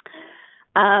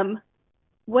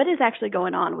 what is actually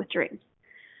going on with dreams?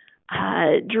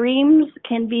 Dreams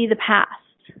can be the past.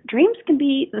 Dreams can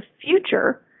be the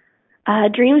future.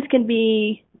 Dreams can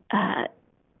be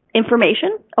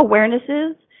information,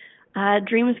 awarenesses.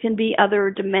 Dreams can be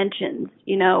other dimensions.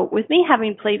 With me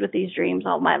having played with these dreams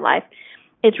all my life,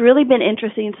 it's really been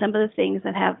interesting, some of the things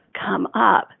that have come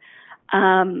up.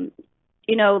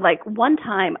 Like one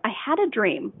time I had a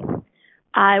dream.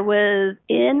 I was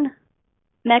in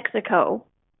Mexico,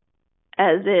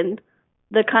 as in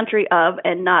the country of,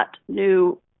 and not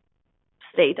new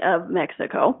state of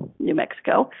Mexico, New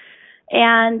Mexico.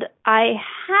 And I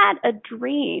had a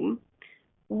dream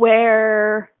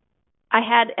where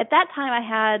at that time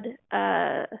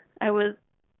I was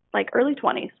like early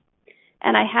 20s,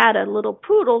 and I had a little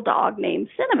poodle dog named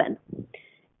Cinnamon.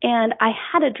 And I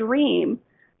had a dream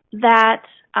that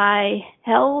I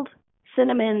held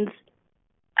Cinnamon's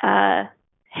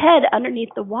head underneath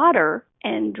the water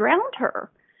and drowned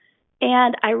her.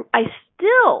 And I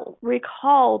still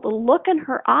recall the look in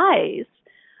her eyes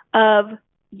of,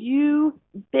 you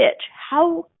bitch,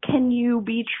 how can you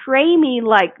betray me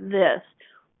like this?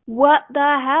 What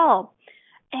the hell?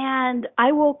 And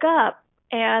I woke up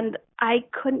and I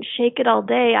couldn't shake it all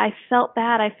day. I felt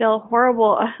bad. I felt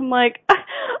horrible. I'm like,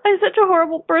 I'm such a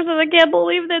horrible person. I can't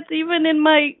believe that's even in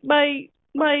my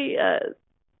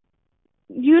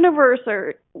universe,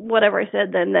 or whatever I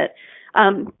said then, that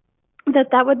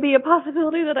would be a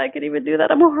possibility that I could even do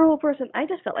that. I'm a horrible person. I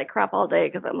just felt like crap all day,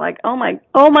 because I'm like, oh my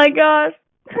gosh.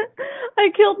 I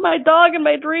killed my dog in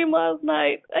my dream last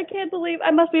night. I can't believe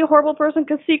I must be a horrible person,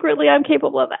 because secretly I'm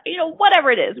capable of that.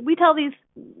 Whatever it is. We tell these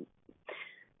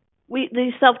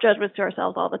self-judgments to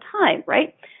ourselves all the time,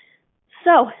 right?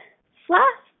 So,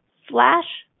 flash,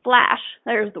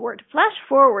 there's the word. Flash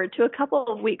forward to a couple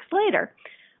of weeks later.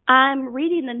 I'm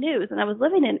reading the news, and I was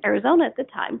living in Arizona at the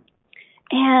time.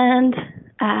 And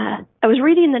I was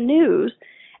reading the news,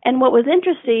 and what was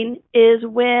interesting is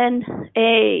when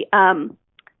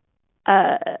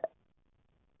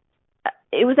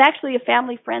it was actually a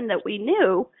family friend that we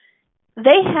knew.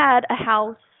 They had a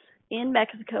house in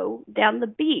Mexico down the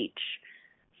beach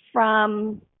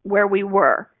from where we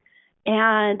were.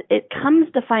 And it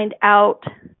comes to find out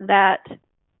that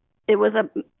it was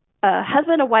a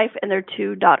husband, a wife, and their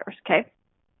 2 daughters, okay?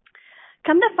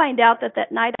 Come to find out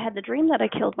that night I had the dream that I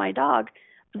killed my dog,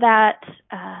 that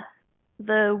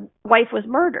the wife was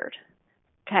murdered,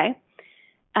 okay?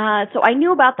 So I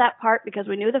knew about that part because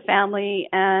we knew the family,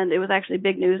 and it was actually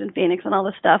big news in Phoenix and all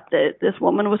this stuff that this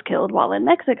woman was killed while in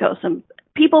Mexico. Some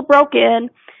people broke in,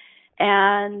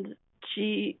 and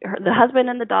the husband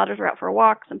and the daughters were out for a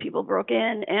walk. Some people broke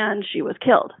in, and she was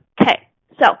killed. Okay,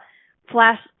 so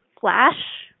flash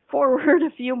forward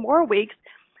a few more weeks.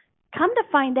 Come to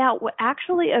find out, what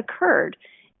actually occurred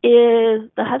is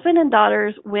the husband and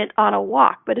daughters went on a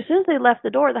walk, but as soon as they left the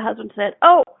door, the husband said,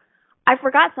 "Oh, I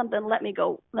forgot something. Let me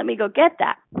go get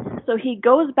that." So he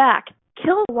goes back,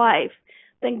 kills the wife,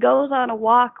 then goes on a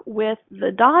walk with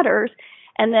the daughters,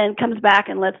 and then comes back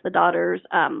and lets the daughters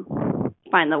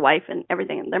find the wife and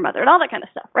everything and their mother and all that kind of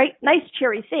stuff, right? Nice,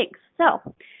 cheery things. So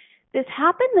this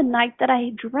happened the night that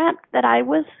I dreamt that I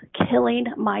was killing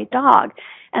my dog.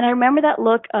 And I remember that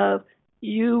look of,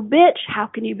 "You bitch, how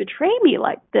can you betray me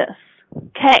like this?"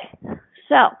 Okay,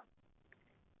 so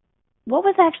what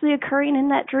was actually occurring in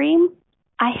that dream?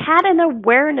 I had an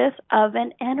awareness of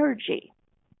an energy,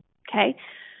 okay?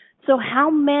 So how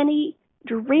many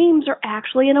dreams are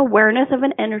actually an awareness of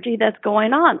an energy that's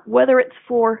going on, whether it's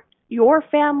for your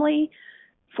family,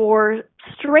 for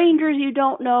strangers you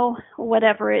don't know,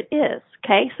 whatever it is,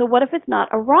 okay? So what if it's not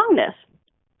a wrongness?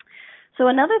 So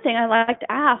another thing I like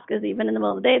to ask is, even in the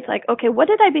middle of the day, it's like, okay, what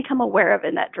did I become aware of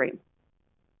in that dream?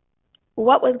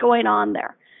 What was going on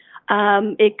there?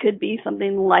 It could be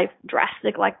something life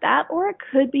drastic like that, or it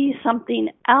could be something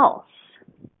else,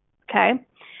 okay?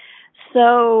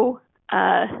 So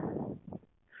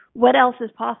what else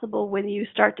is possible when you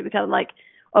start to become like,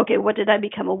 okay, what did I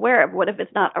become aware of? What if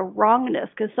it's not a wrongness?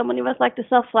 Because so many of us like to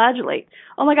self-flagellate.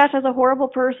 Oh my gosh, I was a horrible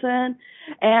person,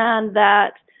 and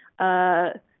that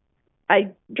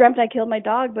I dreamt I killed my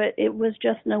dog, but it was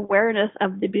just an awareness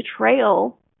of the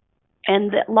betrayal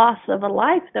and the loss of a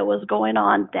life that was going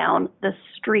on down the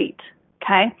street,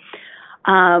 okay?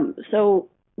 So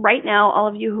right now, all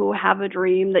of you who have a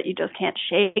dream that you just can't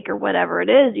shake or whatever it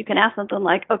is, you can ask something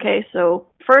like, okay, so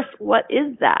first, what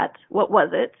is that? What was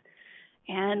it?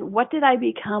 And what did I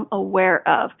become aware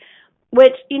of?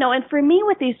 Which, and for me,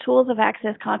 with these tools of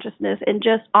Access Consciousness, and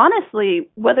just honestly,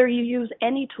 whether you use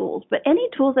any tools, but any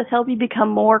tools that help you become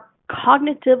more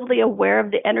cognitively aware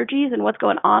of the energies and what's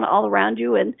going on all around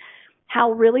you, and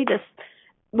how really this,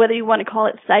 whether you want to call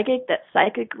it psychic, that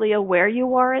psychically aware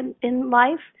you are in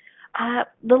life,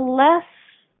 the less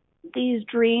these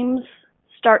dreams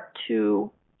start to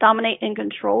dominate and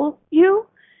control you,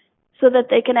 so that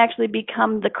they can actually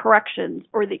become the corrections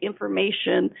or the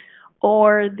information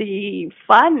or the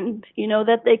fun,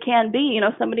 that they can be.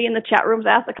 Somebody in the chat rooms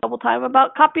asked a couple times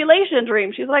about copulation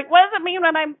dreams. She's like, what does it mean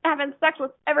when I'm having sex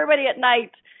with everybody at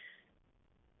night?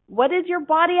 What is your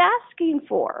body asking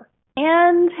for?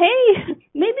 And hey,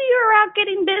 maybe you're out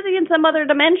getting busy in some other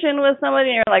dimension with somebody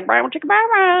and you're like,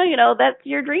 that's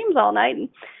your dreams all night. And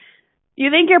you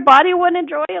think your body wouldn't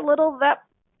enjoy a little of that,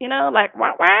 like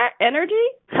wah wah energy?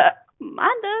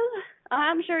 Mine does.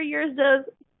 I'm sure yours does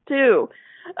too.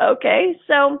 Okay,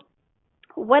 so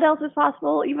what else is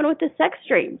possible even with the sex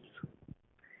dreams?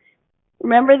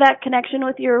 Remember that connection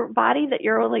with your body that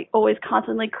you're always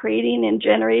constantly creating and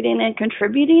generating and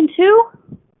contributing to?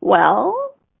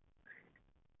 Well,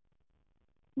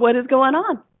 what is going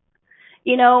on?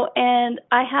 And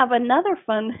I have another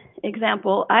fun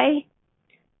example. I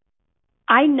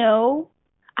know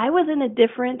I was in a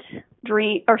different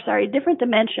different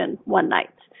dimension one night.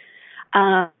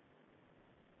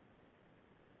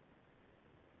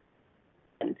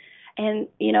 And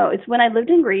it's when I lived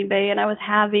in Green Bay, and I was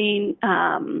having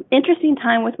interesting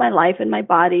time with my life and my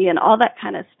body and all that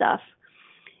kind of stuff.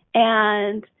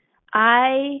 And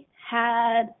I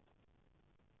had,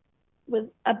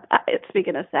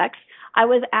 speaking of sex, I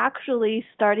was actually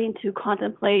starting to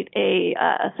contemplate a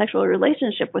sexual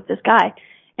relationship with this guy,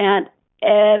 and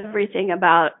everything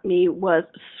about me was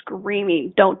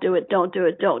screaming, "Don't do it! Don't do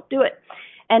it! Don't do it!"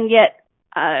 And yet,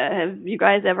 have you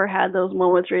guys ever had those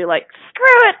moments where you're like,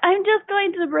 screw it, I'm just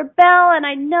going to rebel, and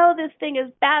I know this thing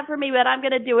is bad for me, but I'm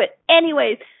going to do it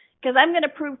anyways, because I'm going to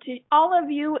prove to all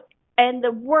of you and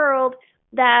the world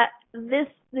that this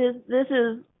is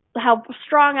how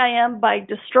strong I am by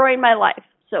destroying my life.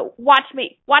 So watch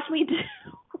me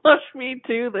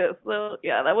do this. So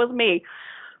yeah, that was me.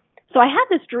 So I had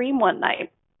this dream one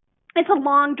night. It's a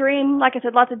long dream. Like I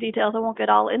said, lots of details. I won't get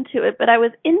all into it, but I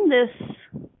was in this,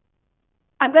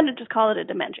 I'm going to just call it a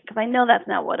dimension because I know that's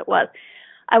not what it was.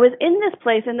 I was in this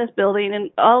place, in this building, and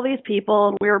all these people,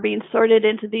 and we were being sorted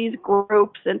into these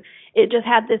groups, and it just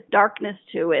had this darkness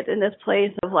to it, in this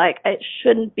place of like, it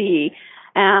shouldn't be,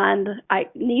 and I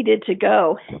needed to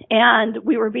go. And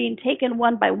we were being taken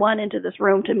one by one into this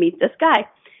room to meet this guy.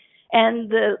 And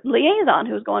the liaison,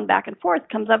 who's going back and forth,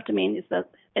 comes up to me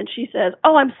and she says,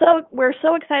 "Oh, we're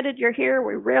so excited you're here.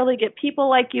 We rarely get people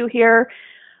like you here."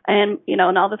 And,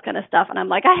 and all this kind of stuff. And I'm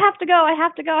like, I have to go.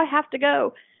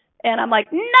 And I'm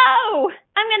like, no,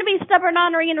 I'm going to be stubborn,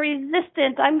 ornery, and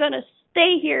resistant. I'm going to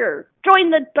stay here, join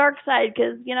the dark side,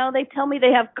 because, they tell me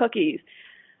they have cookies,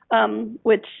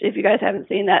 which if you guys haven't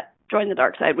seen that, join the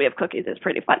dark side, we have cookies. It's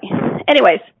pretty funny.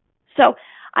 Anyways, so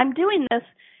I'm doing this,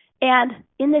 and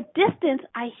in the distance,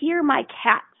 I hear my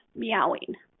cat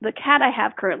meowing. The cat I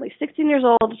have currently, 16 years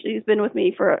old. She's been with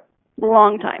me for a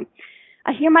long time.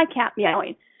 I hear my cat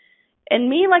meowing. And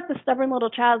me, like the stubborn little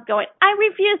child, going, I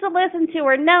refuse to listen to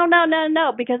her.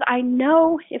 No, because I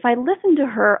know if I listened to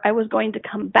her, I was going to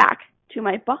come back to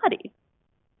my body.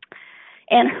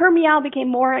 And her meow became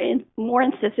more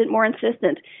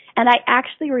insistent. And I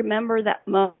actually remember that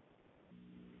moment.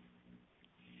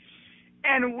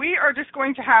 And we are just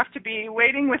going to have to be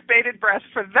waiting with bated breath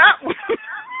for that one.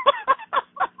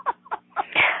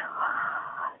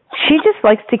 She just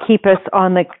likes to keep us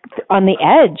on the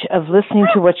edge of listening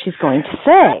to what she's going to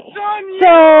say.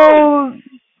 So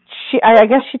I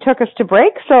guess she took us to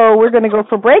break, so we're going to go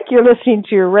for break. You're listening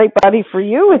to Right Body for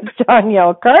You with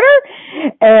Danielle Carter,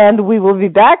 and we will be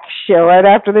back right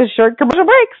after this short commercial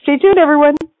break. Stay tuned,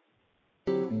 everyone.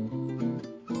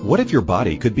 What if your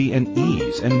body could be an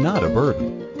ease and not a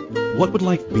burden? What would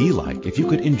life be like if you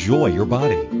could enjoy your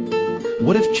body?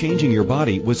 What if changing your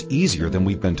body was easier than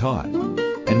we've been taught?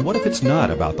 And what if it's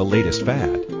not about the latest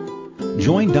fad?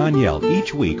 Join Danielle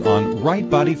each week on Right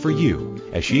Body for You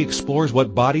as she explores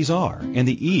what bodies are and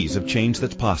the ease of change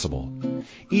that's possible.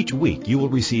 Each week you will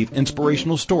receive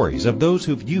inspirational stories of those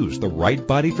who've used the Right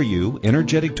Body for You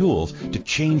energetic tools to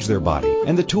change their body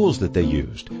and the tools that they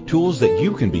used, tools that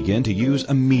you can begin to use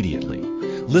immediately.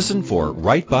 Listen for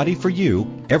Right Body for You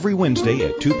every Wednesday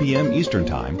at 2 p.m. Eastern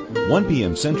Time, 1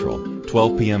 p.m. Central,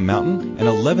 12 p.m. Mountain, and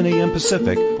 11 a.m.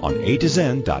 Pacific on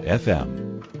A2Zen.fm.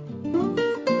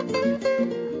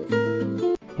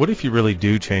 What if you really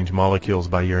do change molecules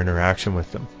by your interaction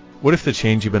with them? What if the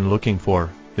change you've been looking for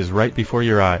is right before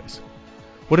your eyes?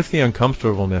 What if the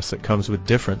uncomfortableness that comes with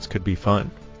difference could be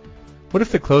fun? What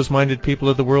if the closed-minded people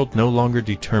of the world no longer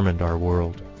determined our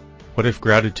world? What if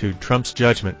gratitude trumps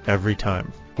judgment every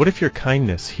time? What if your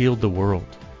kindness healed the world?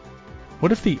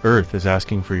 What if the earth is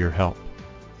asking for your help?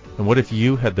 And what if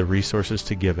you had the resources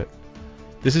to give it?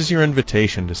 This is your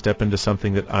invitation to step into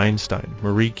something that Einstein,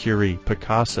 Marie Curie,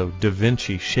 Picasso, Da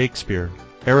Vinci, Shakespeare,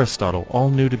 Aristotle all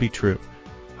knew to be true.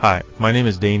 Hi, my name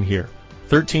is Dane here.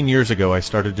 13 years ago, I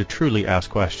started to truly ask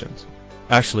questions.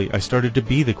 Actually, I started to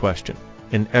be the question,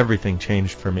 and everything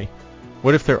changed for me.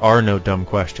 What if there are no dumb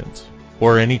questions,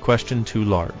 or any question too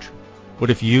large? What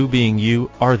if you, being you,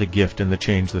 are the gift and the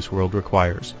change this world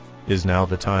requires? Is now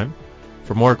the time?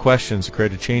 For more questions to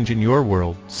create a change in your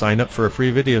world, sign up for a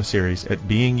free video series at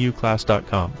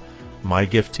beingyouclass.com. My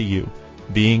gift to you,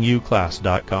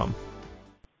 beingyouclass.com.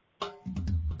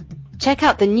 Check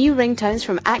out the new ringtones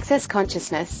from Access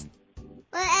Consciousness.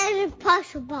 What is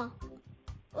possible?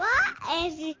 What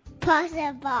is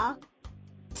possible?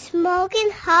 Smoking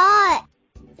hot.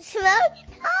 Smoking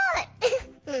hot.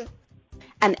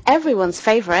 And everyone's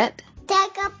favorite,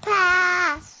 Take a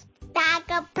pass. Take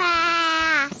a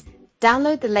pass.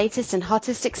 download the latest and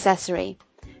hottest accessory.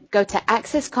 Go to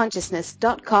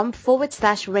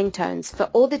accessconsciousness.com/ringtones for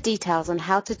all the details on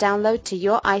how to download to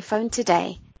your iPhone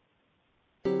today.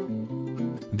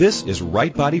 This is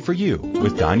Right Body for You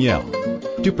with Danielle.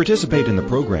 To participate in the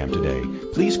program today,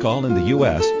 please call in the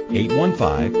U.S.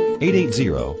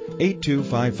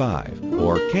 815-880-8255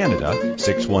 or Canada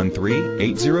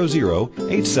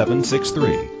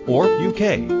 613-800-8763 or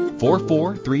UK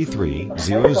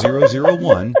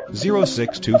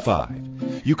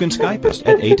 4433-0001-0625. You can Skype us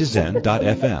at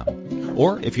A2Zen.fm.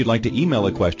 Or if you'd like to email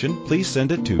a question, please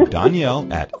send it to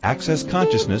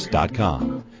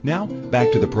Danielle@accessconsciousness.com. Now,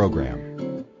 back to the program.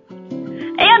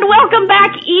 And welcome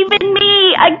back, even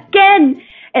me, again.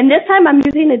 And this time I'm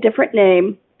using a different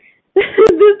name.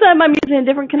 This time I'm using a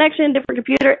different connection, different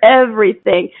computer,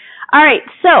 everything. All right,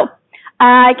 so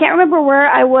I can't remember where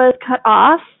I was cut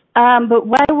off, but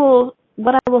what I will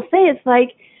say is,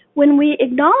 like, when we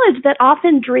acknowledge that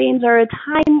often dreams are a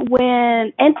time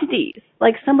when entities,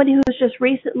 like somebody who's just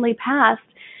recently passed,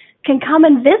 can come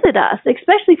and visit us,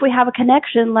 especially if we have a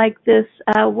connection like this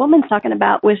woman's talking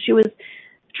about, where she was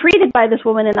treated by this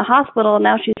woman in the hospital, and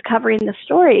now she's covering the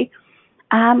story.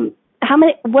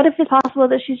 What if it's possible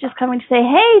that she's just coming to say,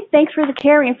 hey, thanks for the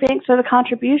caring, thanks for the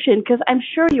contribution, because I'm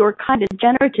sure you were kind of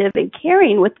generative and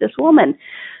caring with this woman.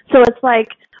 So it's like,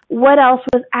 what else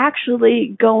was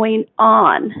actually going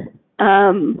on?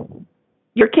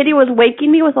 Your kitty was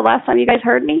waking me was the last time you guys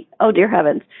heard me? Oh, dear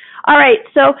heavens. All right,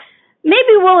 so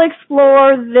maybe we'll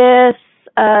explore this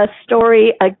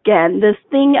story again, this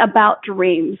thing about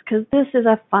dreams, because this is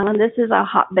a fun one. This is a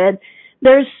hotbed.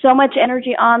 There's so much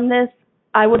energy on this.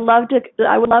 I would love to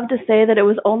say that it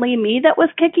was only me that was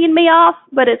kicking me off,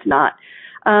 but it's not.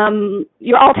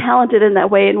 You're all talented in that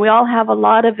way, and we all have a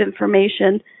lot of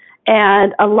information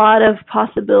and a lot of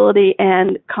possibility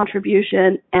and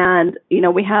contribution, and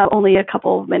we have only a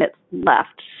couple of minutes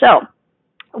left. So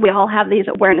we all have these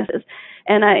awarenesses.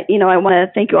 And I want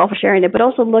to thank you all for sharing it, but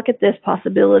also look at this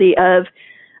possibility of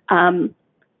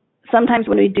sometimes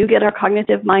when we do get our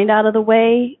cognitive mind out of the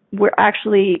way, we're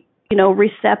actually,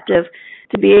 receptive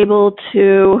to be able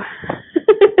to,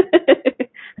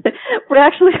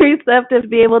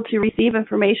 receive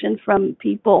information from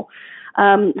people.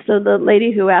 So the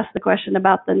lady who asked the question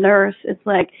about the nurse, it's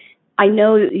like, I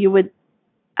know you would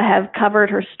have covered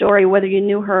her story, whether you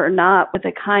knew her or not, with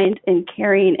a kind and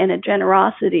caring and a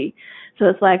generosity. So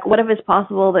it's like, what if it's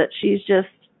possible that she's just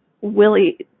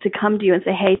willing to come to you and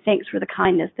say, hey, thanks for the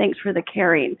kindness, thanks for the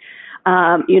caring.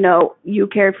 You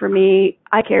cared for me,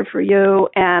 I cared for you,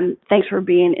 and thanks for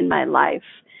being in my life.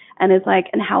 And it's like,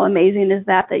 and how amazing is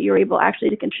that you're able actually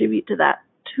to contribute to that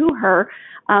to her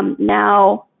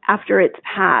now after it's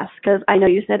passed? Because I know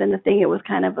you said in the thing it was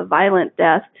kind of a violent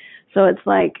death. So it's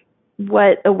like,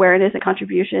 what awareness and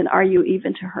contribution are you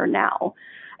even to her now?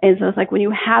 And so it's like when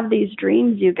you have these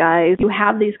dreams, you guys, you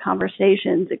have these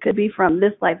conversations. It could be from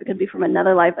this life. It could be from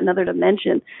another life, another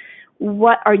dimension.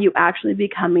 What are you actually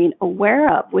becoming aware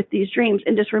of with these dreams?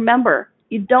 And just remember,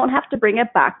 you don't have to bring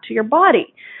it back to your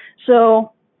body.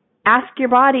 So ask your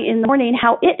body in the morning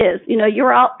how it is.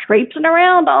 You're out traipsing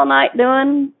around all night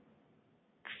doing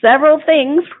several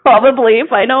things, probably,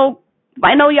 if I know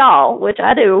y'all, which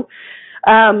I do.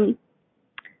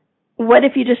 What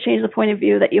if you just change the point of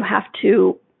view that you have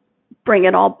to bring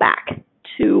it all back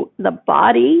to the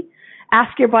body?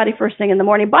 Ask your body first thing in the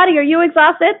morning, body, are you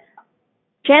exhausted?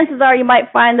 Chances are you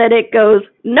might find that it goes,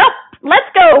 nope, let's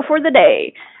go for the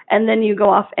day. And then you go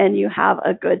off and you have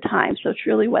a good time. So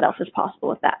truly, what else is possible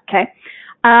with that? Okay.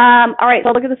 All right. So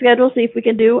I'll look at the schedule, see if we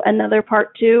can do another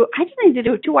part 2. I just need to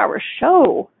do a 2-hour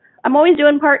show. I'm always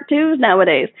doing part 2s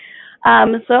nowadays.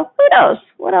 So who knows?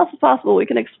 What else is possible? We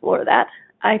can explore that.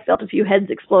 I felt a few heads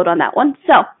explode on that one.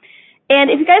 So, and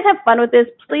if you guys have fun with this,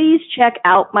 please check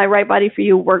out my Right Body for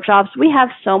You workshops. We have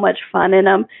so much fun in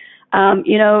them.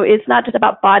 It's not just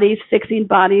about bodies, fixing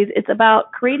bodies. It's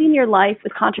about creating your life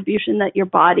with contribution that your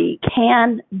body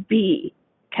can be.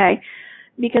 Okay?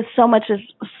 Because so much is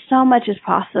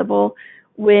possible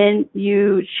when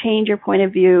you change your point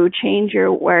of view, change your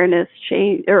awareness,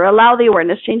 allow the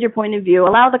awareness, change your point of view,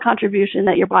 allow the contribution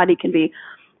that your body can be.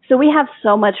 So we have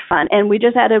so much fun, and we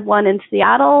just added one in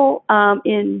Seattle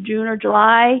in June or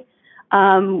July.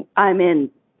 I'm in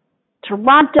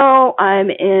Toronto.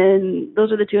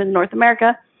 Those are the 2 in North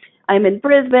America. I'm in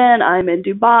Brisbane. I'm in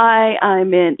Dubai.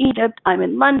 I'm in Egypt. I'm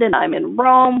in London. I'm in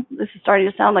Rome. This is starting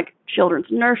to sound like children's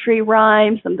nursery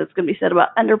rhymes, and that's going to be said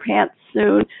about underpants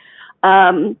soon.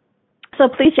 So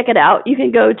please check it out. You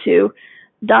can go to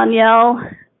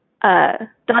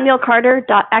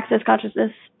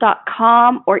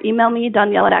DanielleCarter.accessconsciousness.com or email me,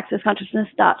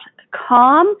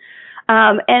 Danielle@accessconsciousness.com.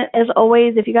 And as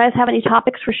always, if you guys have any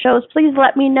topics for shows, please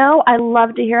let me know. I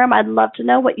love to hear them. I'd love to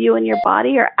know what you and your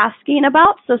body are asking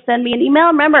about. So send me an email.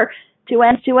 Remember, 2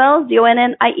 N's, 2 L's,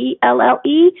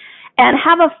 DONNIELLE. And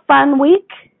have a fun week,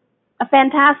 a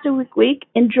fantastic week.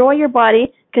 Enjoy your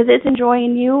body because it's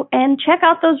enjoying you. And check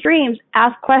out those dreams.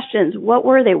 Ask questions. What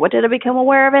were they? What did I become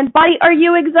aware of? And body, are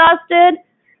you exhausted?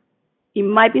 You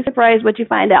might be surprised what you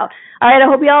find out. All right, I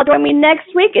hope you all join me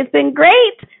next week. It's been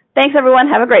great. Thanks, everyone.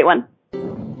 Have a great one.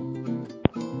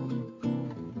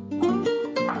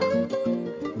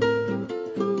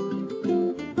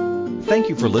 Thank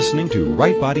you for listening to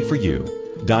Right Body for You.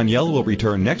 Danielle will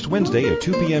return next Wednesday at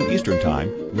 2 p.m. Eastern Time,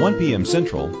 1 p.m.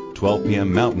 Central, 12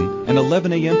 p.m. Mountain, and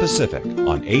 11 a.m. Pacific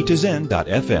on A to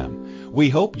Zen.fm. We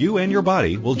hope you and your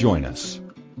body will join us.